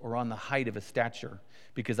appearance or on the height of his stature,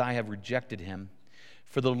 because I have rejected him.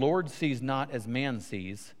 For the Lord sees not as man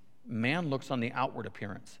sees. Man looks on the outward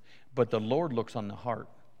appearance, but the Lord looks on the heart.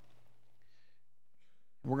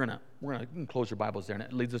 We're gonna close your Bibles there, and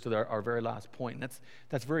it leads us to our very last point, and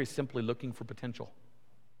that's very simply looking for potential.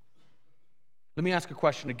 Let me ask a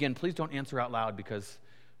question again. Please don't answer out loud because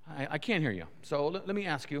I can't hear you. So let me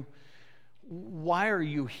ask you, why are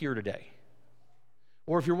you here today?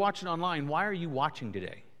 Or if you're watching online, why are you watching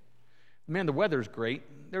today? Man, the weather's great.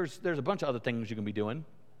 There's a bunch of other things you can be doing.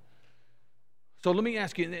 So let me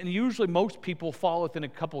ask you, and usually most people fall within a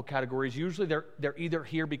couple of categories. Usually they're either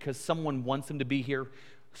here because someone wants them to be here,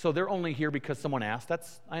 so they're only here because someone asked.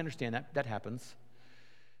 I understand that happens.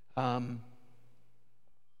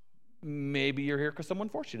 Maybe you're here because someone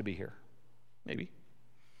forced you to be here. Maybe.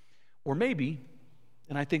 Or maybe,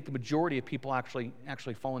 and I think the majority of people actually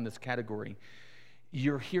fall in this category,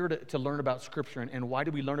 you're here to learn about Scripture. And why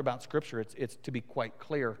do we learn about Scripture? It's to be quite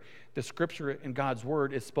clear. The Scripture in God's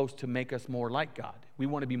Word is supposed to make us more like God. We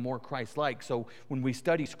want to be more Christ-like. So when we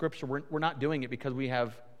study Scripture, we're not doing it because we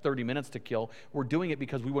have 30 minutes to kill. We're doing it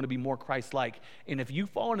because we want to be more Christ-like. And if you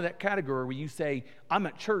fall into that category where you say, I'm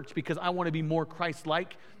at church because I want to be more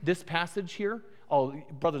Christ-like, this passage here, oh,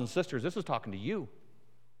 brothers and sisters, this is talking to you.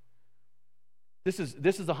 This is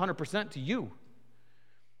 100% to you.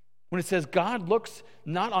 When it says God looks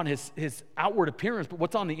not on his outward appearance, but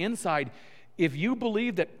what's on the inside, if you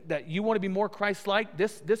believe that you want to be more Christ-like,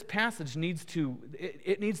 this passage needs to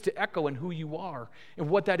echo in who you are. And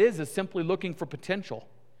what that is simply looking for potential.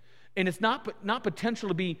 And it's not potential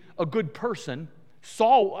to be a good person.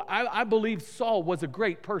 Saul, I believe Saul was a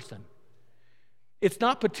great person. It's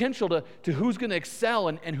not potential to who's going to excel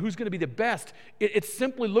and who's going to be the best. It's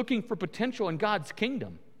simply looking for potential in God's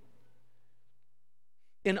kingdom.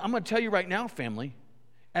 And I'm going to tell you right now, family,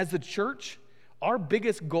 as the church, our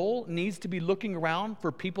biggest goal needs to be looking around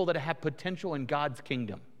for people that have potential in God's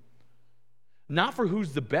kingdom. Not for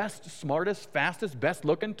who's the best, smartest, fastest, best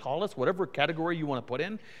looking, tallest, whatever category you want to put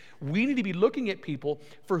in. We need to be looking at people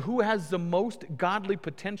for who has the most godly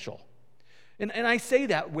potential. And I say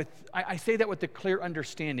that with the clear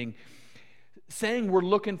understanding. Saying we're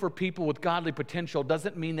looking for people with godly potential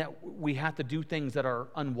doesn't mean that we have to do things that are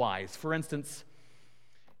unwise. For instance,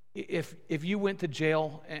 if you went to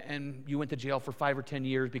jail and you went to jail for 5 or 10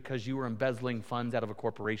 years because you were embezzling funds out of a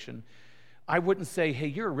corporation, I wouldn't say, hey,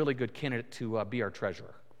 you're a really good candidate to be our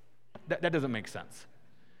treasurer. That doesn't make sense.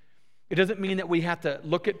 It doesn't mean that we have to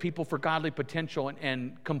look at people for godly potential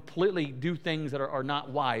and completely do things that are not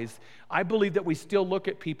wise. I believe that we still look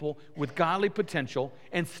at people with godly potential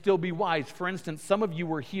and still be wise. For instance, some of you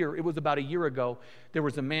were here. It was about a year ago. There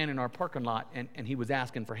was a man in our parking lot, and he was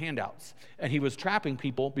asking for handouts. And he was trapping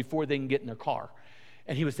people before they can get in their car.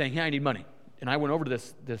 And he was saying, hey, I need money. And I went over to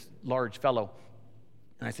this large fellow,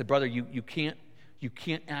 and I said, brother, you can't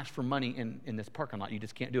ask for money in this parking lot. You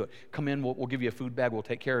just can't do it. Come in, we'll give you a food bag, we'll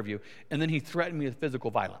take care of you. And then he threatened me with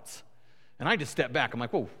physical violence. And I just stepped back. I'm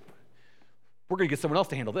like, whoa, we're going to get someone else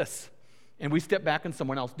to handle this. And we stepped back and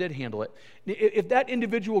someone else did handle it. If that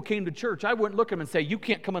individual came to church, I wouldn't look at him and say, you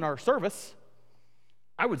can't come in our service.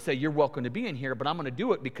 I would say, you're welcome to be in here, but I'm going to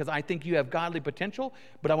do it because I think you have godly potential,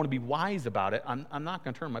 but I want to be wise about it. I'm not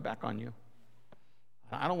going to turn my back on you.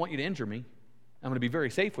 I don't want you to injure me. I'm going to be very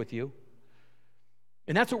safe with you.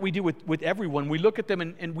 And that's what we do with everyone. We look at them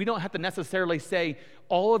and we don't have to necessarily say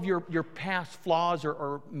all of your past flaws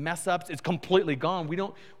or mess ups is completely gone. We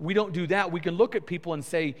don't do that. We can look at people and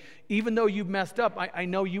say, even though you've messed up, I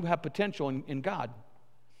know you have potential in God.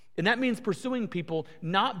 And that means pursuing people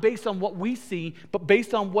not based on what we see, but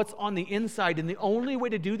based on what's on the inside. And the only way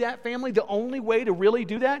to do that, family, the only way to really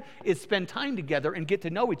do that is spend time together and get to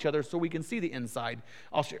know each other so we can see the inside.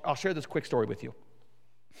 I'll share this quick story with you.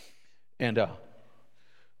 And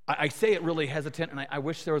I say it really hesitant, and I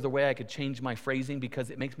wish there was a way I could change my phrasing because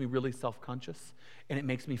it makes me really self-conscious, and it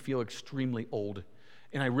makes me feel extremely old.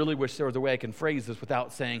 And I really wish there was a way I can phrase this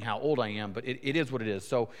without saying how old I am, but it is what it is.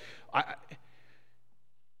 So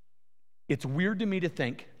it's weird to me to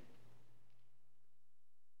think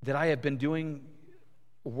that I have been doing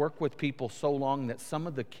work with people so long that some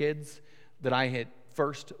of the kids that I had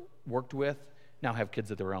first worked with now have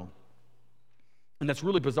kids of their own. And that's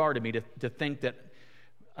really bizarre to me to think that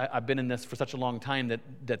I've been in this for such a long time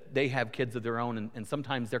that they have kids of their own, and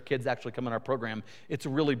sometimes their kids actually come in our program. It's a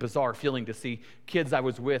really bizarre feeling to see kids I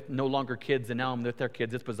was with no longer kids, and now I'm with their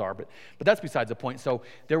kids. It's bizarre, but that's besides the point. So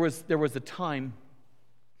there was a time,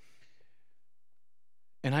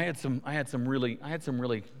 and I had some really,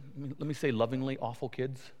 let me say lovingly awful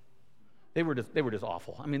kids. They were just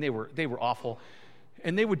awful. I mean, they were awful,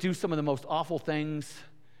 and they would do some of the most awful things.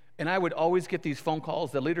 And I would always get these phone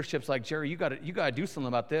calls. The leadership's like, Jerry, you got to do something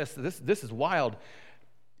about this. This is wild.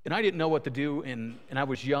 And I didn't know what to do, and I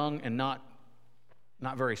was young and not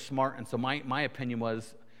very smart. And so my opinion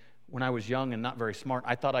was, when I was young and not very smart,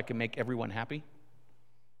 I thought I could make everyone happy.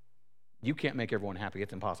 You can't make everyone happy.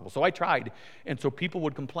 It's impossible. So I tried. And so people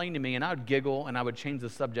would complain to me, and I would giggle, and I would change the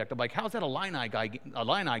subject. I'm like, how's that Illini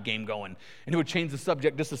game going? And it would change the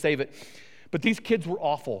subject just to save it. But these kids were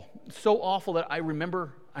awful. So awful that I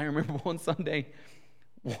remember one Sunday,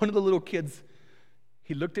 one of the little kids,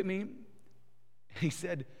 he looked at me, and he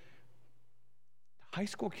said, the high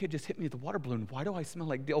school kid just hit me with a water balloon. Why do I smell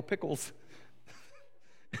like dill pickles?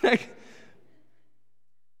 And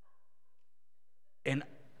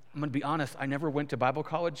I'm going to be honest, I never went to Bible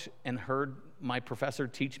college and heard my professor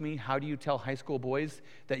teach me, how do you tell high school boys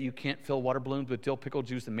that you can't fill water balloons with dill pickle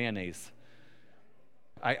juice and mayonnaise?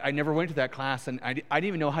 I never went to that class, and I didn't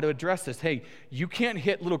even know how to address this. Hey, you can't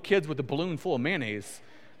hit little kids with a balloon full of mayonnaise.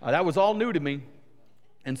 That was all new to me.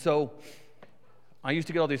 And so I used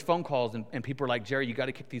to get all these phone calls, and people were like, Jerry, you got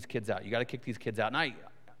to kick these kids out. You got to kick these kids out. And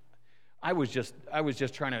I was just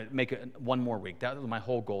trying to make it one more week. That was my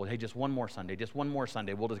whole goal. Hey, just one more Sunday.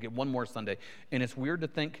 We'll just get one more Sunday. And it's weird to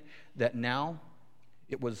think that now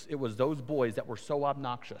it was those boys that were so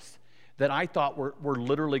obnoxious that I thought were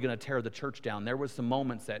literally going to tear the church down. There was some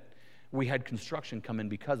moments that we had construction come in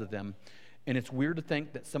because of them. And it's weird to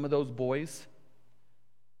think that some of those boys,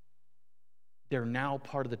 they're now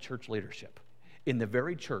part of the church leadership. In the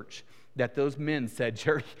very church that those men said,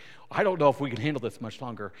 Jerry, I don't know if we can handle this much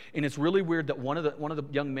longer. And it's really weird that one of the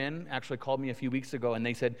young men actually called me a few weeks ago, and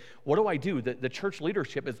they said, what do I do? The church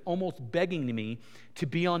leadership is almost begging me to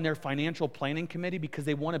be on their financial planning committee because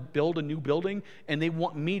they want to build a new building, and they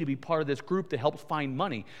want me to be part of this group that helps find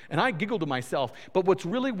money. And I giggled to myself. But what's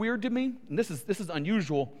really weird to me, and this is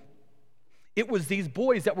unusual, it was these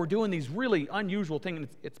boys that were doing these really unusual things.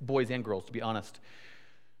 It's boys and girls, to be honest.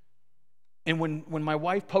 And when my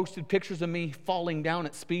wife posted pictures of me falling down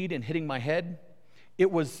at speed and hitting my head,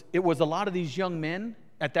 it was a lot of these young men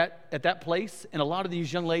at that place, and a lot of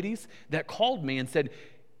these young ladies that called me and said,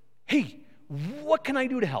 hey, what can I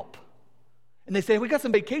do to help? And they say, we got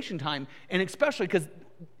some vacation time, and especially because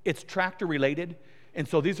it's tractor related, and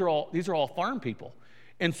so these are all farm people.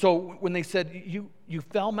 And so when they said you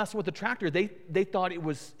fell messing with the tractor, they thought it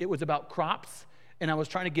was about crops. And I was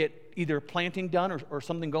trying to get either planting done or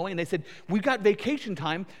something going. And they said, we've got vacation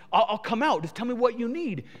time. I'll come out. Just tell me what you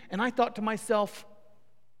need. And I thought to myself,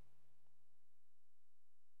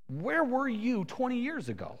 where were you 20 years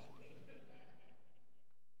ago?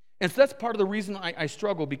 And so that's part of the reason I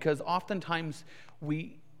struggle, because oftentimes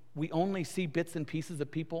we only see bits and pieces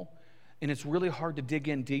of people, and it's really hard to dig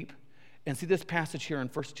in deep. And see this passage here in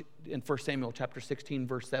 1 Samuel chapter 16,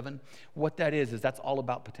 verse 7, what that is that's all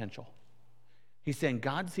about potential. He's saying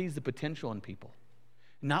God sees the potential in people.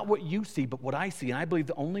 Not what you see, but what I see. And I believe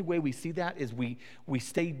the only way we see that is we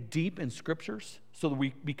stay deep in scriptures so that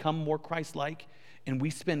we become more Christ-like, and we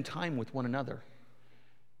spend time with one another.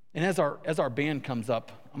 And as our band comes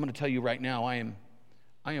up, I'm going to tell you right now, I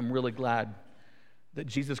am really glad that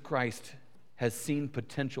Jesus Christ has seen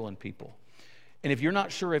potential in people. And if you're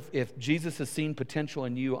not sure if Jesus has seen potential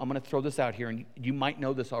in you, I'm going to throw this out here, and you might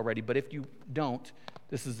know this already, but if you don't,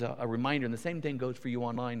 this is a reminder, and the same thing goes for you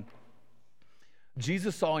online.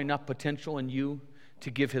 Jesus saw enough potential in you to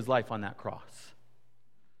give his life on that cross.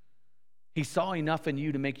 He saw enough in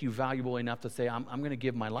you to make you valuable enough to say, I'm going to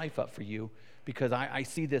give my life up for you because I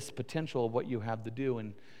see this potential of what you have to do.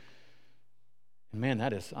 And man,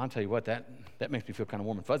 I'll tell you what, that makes me feel kind of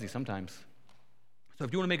warm and fuzzy sometimes. So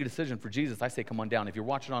if you want to make a decision for Jesus, I say come on down. If you're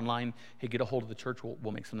watching online, hey, get a hold of the church.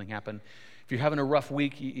 We'll make something happen. If you're having a rough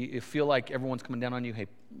week, you feel like everyone's coming down on you, hey,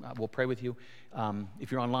 we'll pray with you.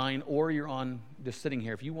 If you're online or you're on just sitting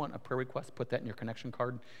here, if you want a prayer request, put that in your connection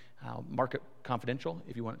card. Mark it confidential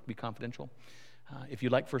if you want it to be confidential. If you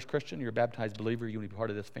like First Christian, you're a baptized believer, you want to be part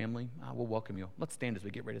of this family, we'll welcome you. Let's stand as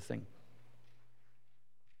we get ready to sing.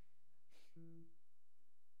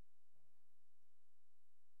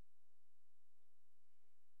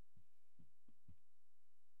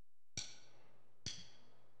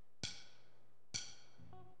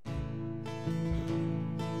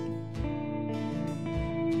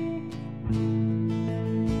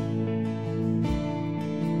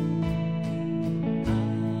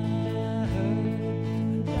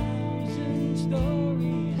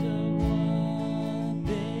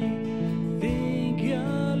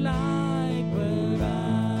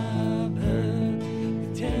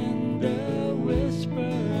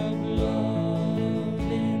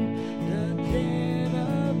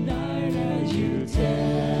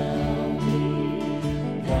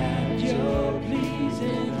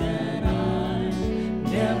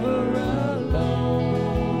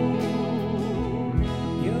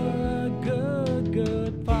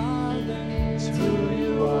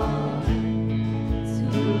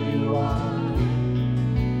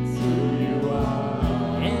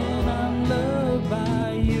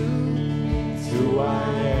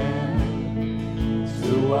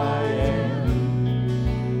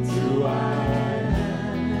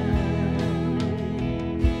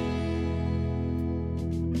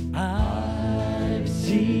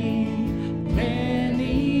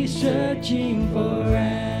 Searching for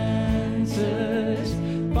answers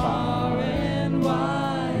far and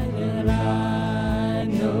wide, and I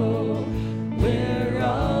know we're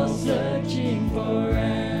all searching for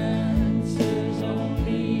answers.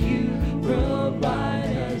 Only you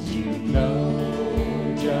provide, as you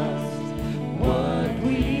know just what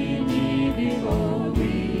we need before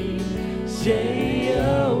we say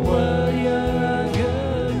a word. You're a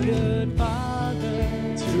good, good Father.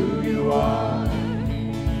 It's who you are.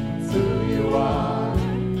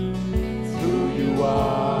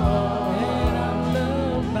 And I'm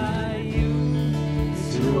loved by you.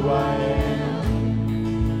 It's who I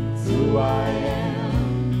am. It's who I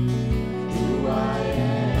am. Who I am.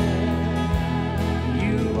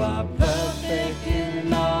 You are perfect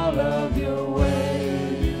in all of your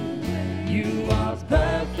ways. You are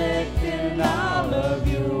perfect in all of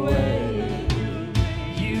your ways.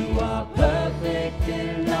 You are perfect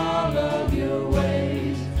in all of your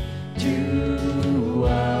ways to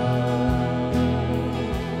us.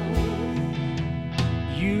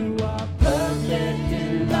 You are perfect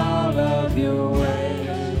in all of your ways.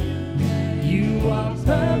 You are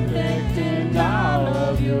perfect in all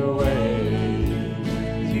of your ways.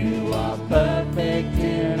 You are perfect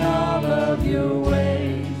in all of your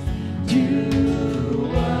ways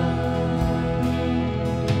to us.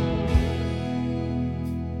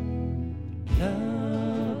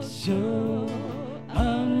 Love so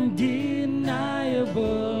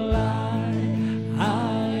undeniable,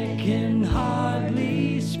 I can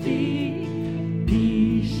hardly speak.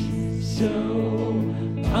 Peace so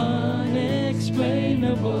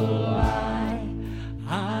unexplainable,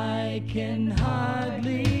 I can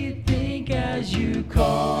hardly think as you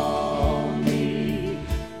call me.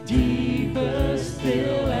 Deeper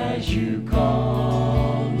still as you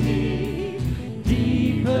call me.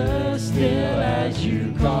 Deeper still as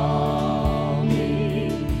you call me.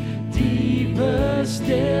 Deeper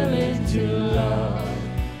still into love.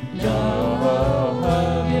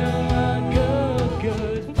 Love, you're a good,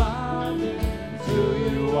 good Father. It's who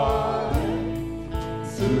you are.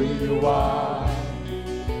 It's who you are.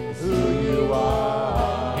 It's who you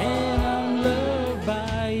are. And I'm loved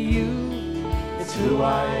by you. It's who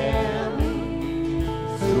I am.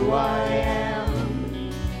 It's who I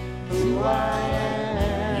am. Who I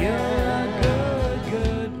am. You're a good,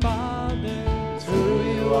 good Father. It's who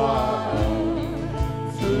you are.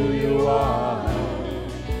 It's who you are.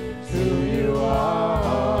 Who you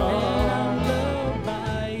are, and I'm loved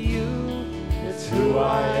by you. It's who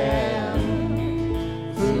I am,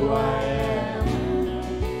 who I am,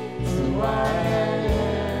 who I am.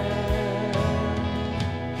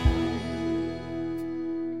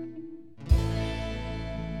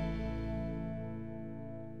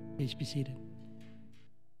 Please be seated.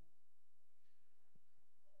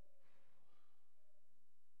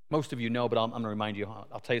 Most of you know, but I'm going to remind you,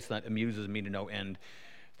 I'll tell you something that amuses me to no end.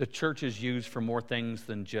 The church is used for more things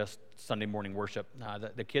than just Sunday morning worship.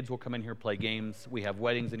 The kids will come in here, play games. We have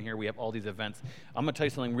weddings in here. We have all these events. I'm going to tell you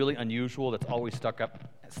something really unusual that's always stuck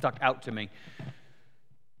out to me.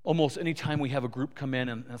 Almost any time we have a group come in,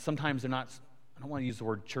 and sometimes they're not, I don't want to use the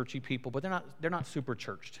word churchy people, but they're not super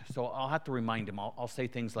churched. So I'll have to remind them. I'll say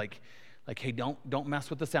things like, hey, don't mess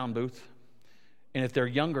with the sound booth. And if they're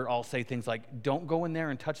younger, I'll say things like, don't go in there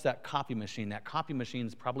and touch that copy machine. That copy machine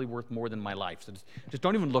is probably worth more than my life. So just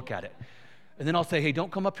don't even look at it. And then I'll say, hey,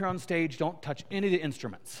 don't come up here on stage. Don't touch any of the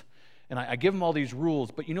instruments. And I give them all these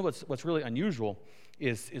rules. But you know what's really unusual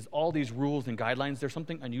is all these rules and guidelines. There's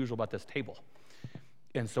something unusual about this table.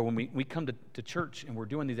 And so when we come to church and we're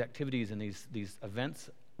doing these activities and these events,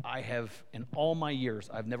 I have, in all my years,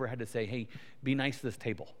 I've never had to say, hey, be nice to this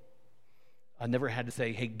table. I've never had to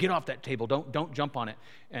say, hey, get off that table, don't jump on it.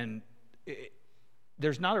 And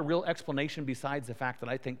there's not a real explanation besides the fact that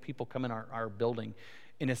I think people come in our building,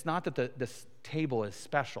 and it's not that this table is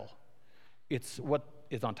special. It's what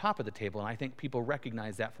is on top of the table, and I think people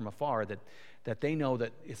recognize that from afar, that they know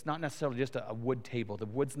that it's not necessarily just a wood table. The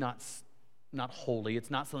wood's not holy.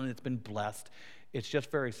 It's not something that's been blessed. It's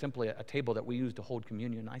just very simply a table that we use to hold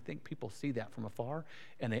communion. I think people see that from afar,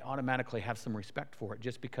 and they automatically have some respect for it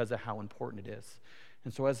just because of how important it is.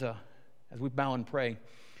 And so as we bow and pray,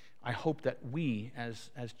 I hope that we, as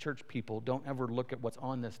church people, don't ever look at what's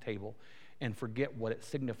on this table and forget what it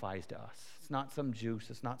signifies to us. It's not some juice.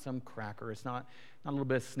 It's not some cracker. It's not a little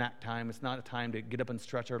bit of snack time. It's not a time to get up and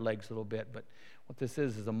stretch our legs a little bit. But what this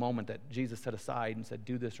is a moment that Jesus set aside and said,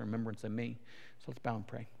 do this in remembrance of me. So let's bow and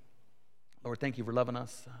pray. Lord, thank you for loving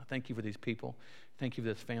us. Thank you for these people. Thank you for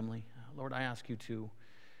this family. Lord, I ask you to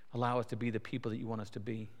allow us to be the people that you want us to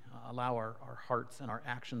be. Allow our hearts and our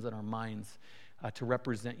actions and our minds to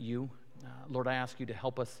represent you. Lord, I ask you to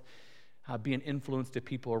help us be an influence to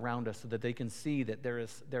people around us so that they can see that there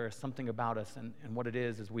is something about us, and what it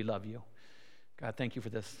is we love you. God, thank you for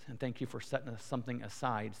this, and thank you for setting something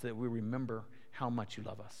aside so that we remember how much you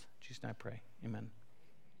love us. In Jesus' name I pray. Amen.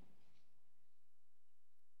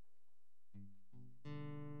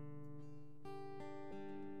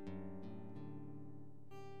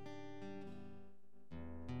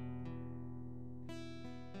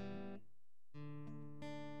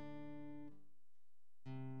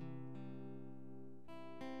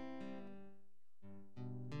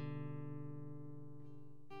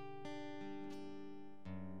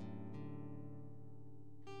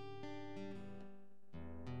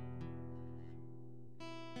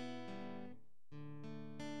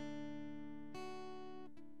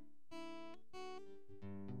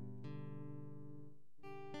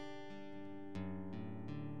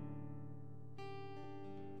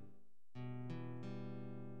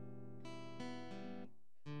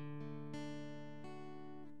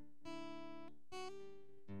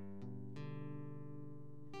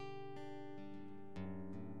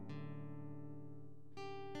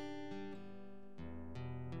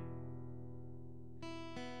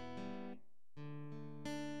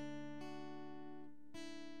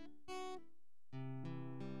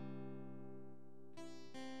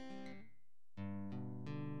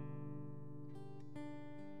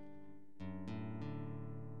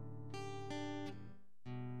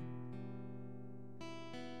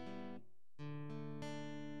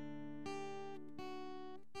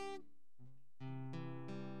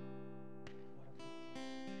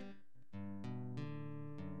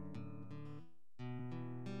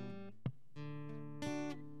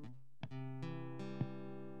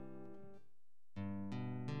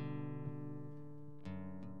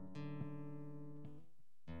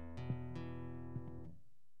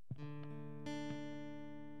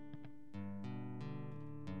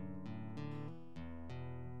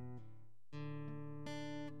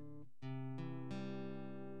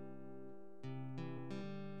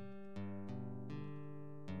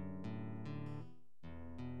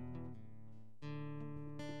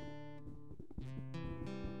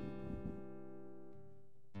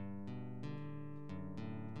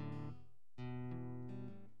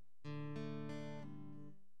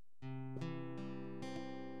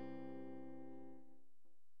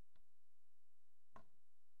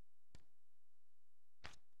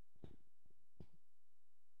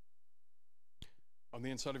 On the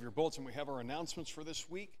inside of your bulletin, we have our announcements for this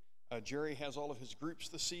week. Jerry has all of his groups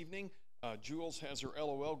this evening. Jules has her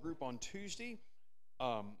LOL group on Tuesday.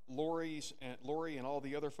 Lori and all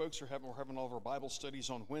the other folks we're having all of our Bible studies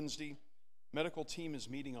on Wednesday. Medical team is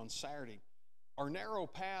meeting on Saturday. Our narrow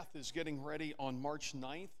path is getting ready on March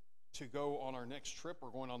 9th to go on our next trip. We're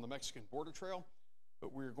going on the Mexican border trail,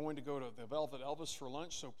 but we're going to go to the Velvet Elvis for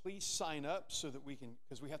lunch. So please sign up so that we can,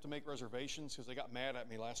 because we have to make reservations, because they got mad at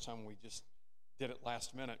me last time when we just did it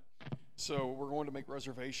last minute. So we're going to make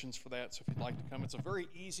reservations for that. So if you'd like to come, it's a very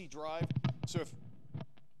easy drive. So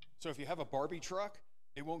if you have a Barbie truck,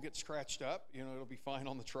 it won't get scratched up. You know, it'll be fine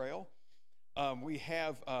on the trail. We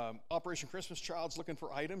have Operation Christmas Child's looking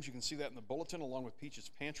for items. You can see that in the bulletin along with Peach's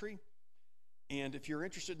Pantry. And if you're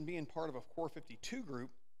interested in being part of a Core 52 group,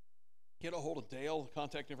 get a hold of Dale.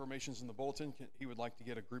 Contact information's in the bulletin. He would like to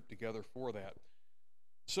get a group together for that.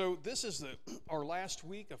 So this is our last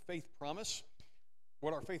week of Faith Promise.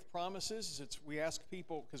 What our Faith Promise is we ask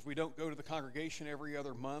people, because we don't go to the congregation every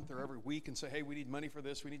other month or every week and say, hey, we need money for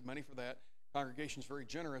this, we need money for that. Congregation's very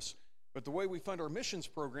generous. But the way we fund our missions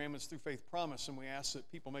program is through Faith Promise, and we ask that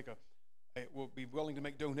people will be willing to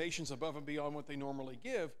make donations above and beyond what they normally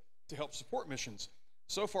give to help support missions.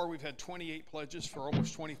 So far, we've had 28 pledges for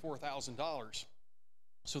almost $24,000.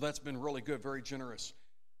 So that's been really good, very generous.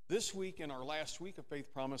 This week, in our last week of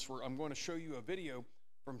Faith Promise, I'm going to show you a video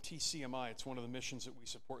from TCMI. It's one of the missions that we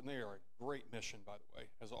support, and they are a great mission, by the way,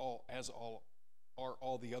 as are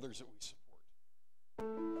all the others that we support.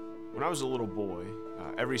 When I was a little boy,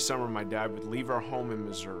 every summer my dad would leave our home in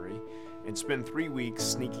Missouri and spend 3 weeks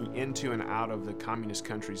sneaking into and out of the communist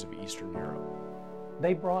countries of Eastern Europe.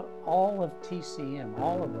 They brought all of TCM,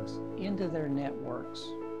 all of us, into their networks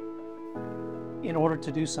in order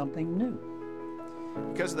to do something new.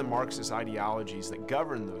 Because of the Marxist ideologies that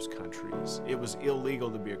govern those countries, it was illegal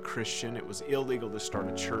to be a Christian, it was illegal to start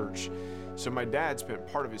a church. So my dad spent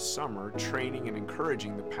part of his summer training and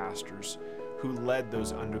encouraging the pastors who led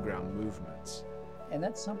those underground movements. And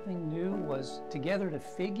that something new was together to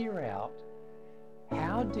figure out,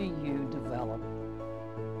 how do you develop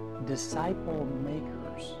disciple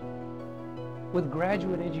makers with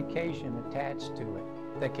graduate education attached to it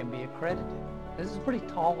that can be accredited? This is a pretty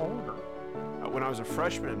tall order. When I was a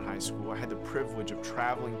freshman in high school, I had the privilege of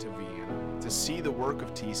traveling to Vienna to see the work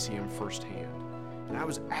of TCM firsthand. And I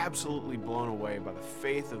was absolutely blown away by the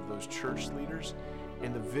faith of those church leaders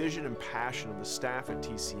and the vision and passion of the staff at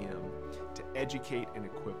TCM to educate and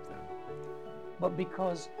equip them. But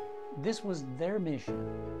because this was their mission,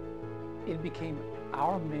 it became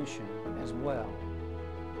our mission as well.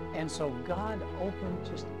 And so God opened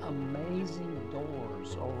just amazing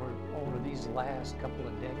doors over these last couple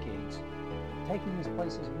of decades, taking us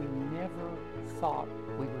places we never thought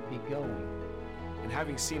we would be going. And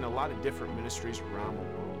having seen a lot of different ministries around the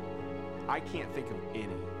world, I can't think of any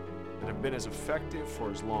that have been as effective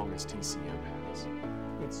for as long as TCM has.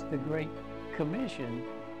 It's the Great Commission,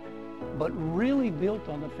 but really built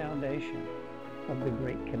on the foundation of the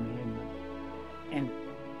Great Commandment. And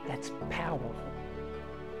that's powerful.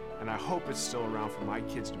 And I hope it's still around for my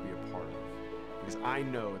kids to be a part of, because I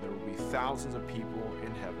know there will be thousands of people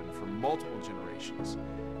in heaven from multiple generations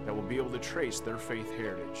that will be able to trace their faith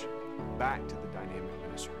heritage back to the dynamic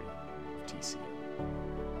ministry of TCM.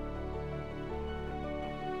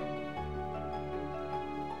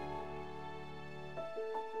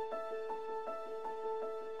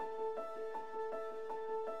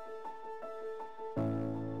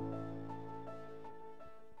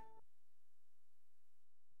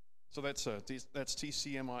 So that's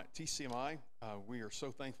TCMI. We are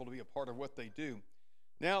so thankful to be a part of what they do.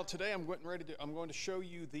 Now today I'm going to show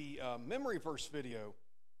you the memory verse video,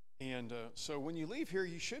 and so when you leave here,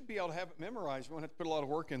 you should be able to have it memorized. We won't have to put a lot of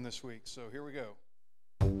work in this week. So here we go.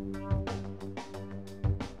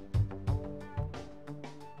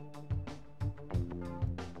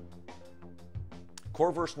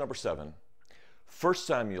 Core verse number 7, 1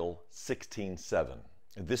 Samuel 16:7.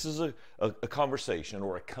 This is a conversation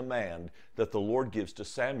or a command that the Lord gives to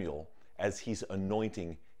Samuel as he's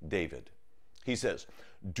anointing David. He says,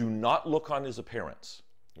 do not look on his appearance.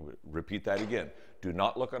 Repeat that again. Do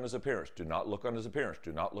not look on his appearance. Do not look on his appearance.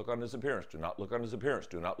 Do not look on his appearance. Do not look on his appearance.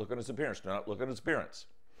 Do not look on his appearance. Do not look on his appearance.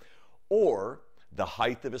 Or the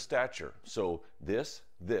height of his stature. So this.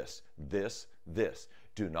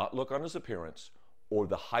 Do not look on his appearance or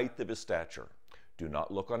the height of his stature. Do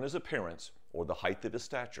not look on his appearance or the height of his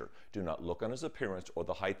stature. Do not look on his appearance or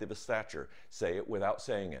the height of his stature. Say it without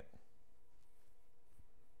saying it.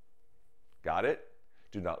 Got it?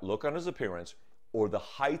 Do not look on his appearance or the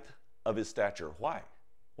height of his stature. Why?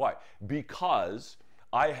 Why? Because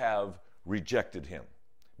I have rejected him.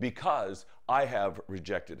 Because I have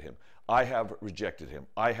rejected him. I have rejected him.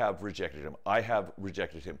 I have rejected him. I have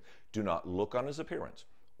rejected him. Do not look on his appearance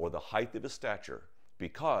or the height of his stature,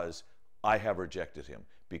 because I have rejected him.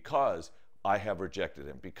 Because I have rejected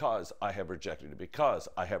him. Because I have rejected him. Because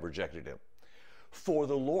I have rejected him. For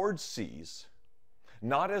the Lord sees,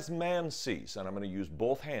 not as man sees, and I'm going to use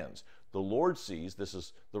both hands. The Lord sees, this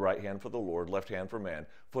is the right hand for the Lord, left hand for man.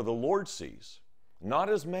 For the Lord sees, not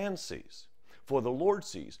as man sees. For the Lord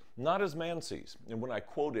sees, not as man sees. And when I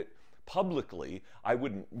quote it publicly, I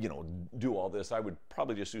wouldn't, do all this. I would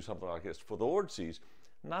probably just do something like this. For the Lord sees,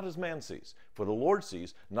 not as man sees. For the Lord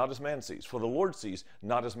sees, not as man sees. For the Lord sees,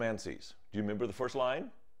 not as man sees. Do you remember the first line?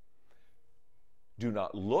 Do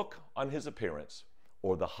not look on his appearance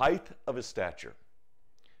or the height of his stature,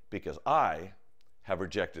 because I have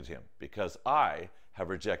rejected him, because I have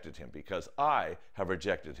rejected him, because I have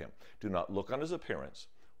rejected him. Do not look on his appearance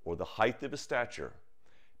or the height of his stature,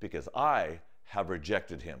 because I have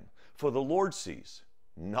rejected him. For the Lord sees,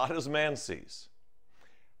 not as man sees.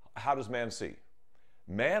 How does man see?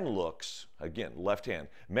 Man looks, again, left hand,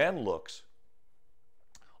 man looks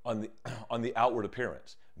on the outward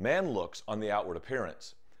appearance. Man looks on the outward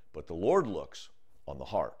appearance, but the Lord looks on the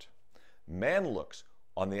heart. Man looks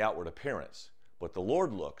on the outward appearance, but the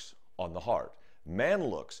Lord looks on the heart. Man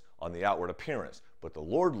looks on the outward appearance, but the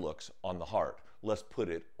Lord looks on the heart. Let's put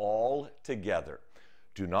it all together.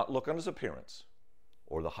 Do not look on his appearance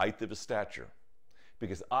or the height of his stature,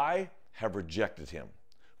 because I have rejected him.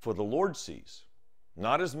 For the Lord sees,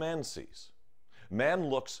 not as man sees. Man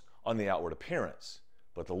looks on the outward appearance,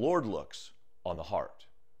 but the Lord looks on the heart.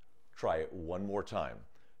 Try it one more time.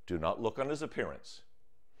 Do not look on his appearance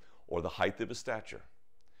or the height of his stature,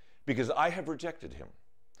 because I have rejected him.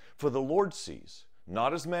 For the Lord sees,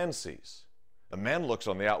 not as man sees. A man looks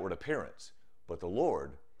on the outward appearance, but the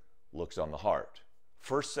Lord looks on the heart.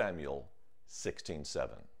 1 Samuel 16:7.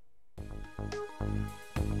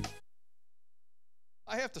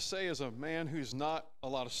 I have to say, as a man who's not a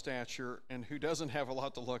lot of stature and who doesn't have a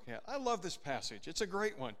lot to look at, I love this passage. It's a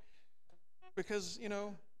great one because, you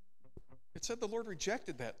know, it said the Lord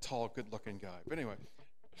rejected that tall, good-looking guy. But anyway,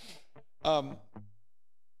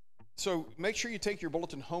 so make sure you take your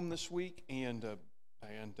bulletin home this week, and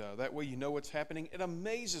that way you know what's happening. It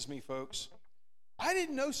amazes me, folks. I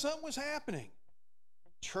didn't know something was happening.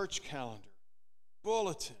 Church calendar,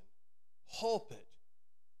 bulletin, pulpit,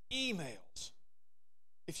 emails.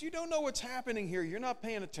 If you don't know what's happening here, you're not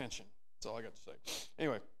paying attention. That's all I got to say.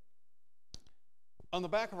 Anyway, on the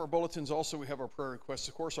back of our bulletins also we have our prayer requests.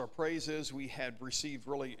 Of course, our praise is we had received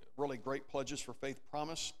really, really great pledges for Faith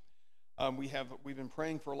Promise. We've been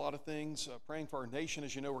praying for a lot of things, praying for our nation.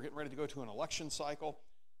 As you know, we're getting ready to go to an election cycle.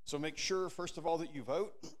 So make sure, first of all, that you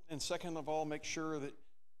vote. And second of all, make sure that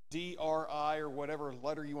DRI or whatever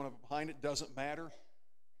letter you want to put behind it doesn't matter.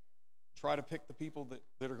 Try to pick the people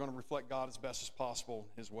that are going to reflect God as best as possible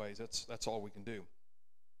in his ways. That's all we can do.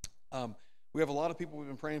 We have a lot of people we've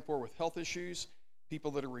been praying for with health issues,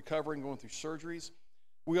 people that are recovering, going through surgeries.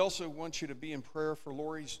 We also want you to be in prayer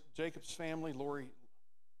for Jacob's family. Lori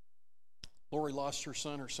lost her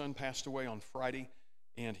son. Her son passed away on Friday,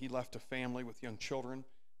 and he left a family with young children.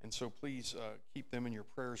 And so please keep them in your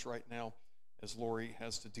prayers right now as Lori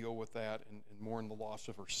has to deal with that and mourn the loss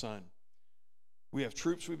of her son. We have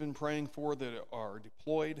troops we've been praying for that are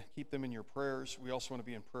deployed. Keep them in your prayers. We also want to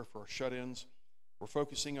be in prayer for our shut-ins. We're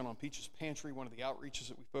focusing on Peach's Pantry, one of the outreaches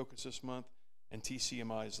that we focus this month, and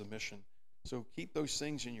TCMI is the mission. So keep those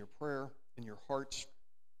things in your prayer, in your hearts,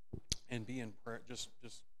 and be in prayer. Just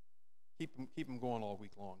keep them going all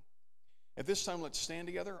week long. At this time, let's stand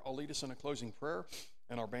together. I'll lead us in a closing prayer,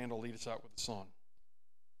 and our band will lead us out with a song.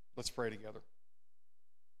 Let's pray together.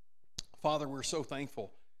 Father, we're so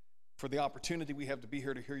thankful for the opportunity we have to be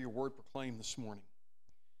here to hear your word proclaimed this morning.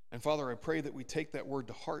 And Father, I pray that we take that word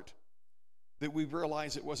to heart, that we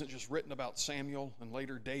realize it wasn't just written about Samuel and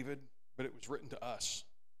later David, but it was written to us.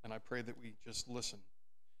 And I pray that we just listen.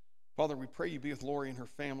 Father, we pray you be with Lori and her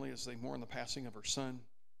family as they mourn the passing of her son.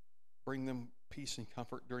 Bring them peace and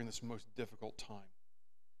comfort during this most difficult time.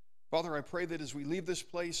 Father, I pray that as we leave this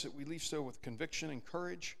place, that we leave so with conviction and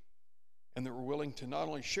courage, and that we're willing to not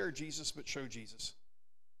only share Jesus, but show Jesus.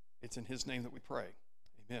 It's in his name that we pray.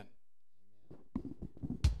 Amen.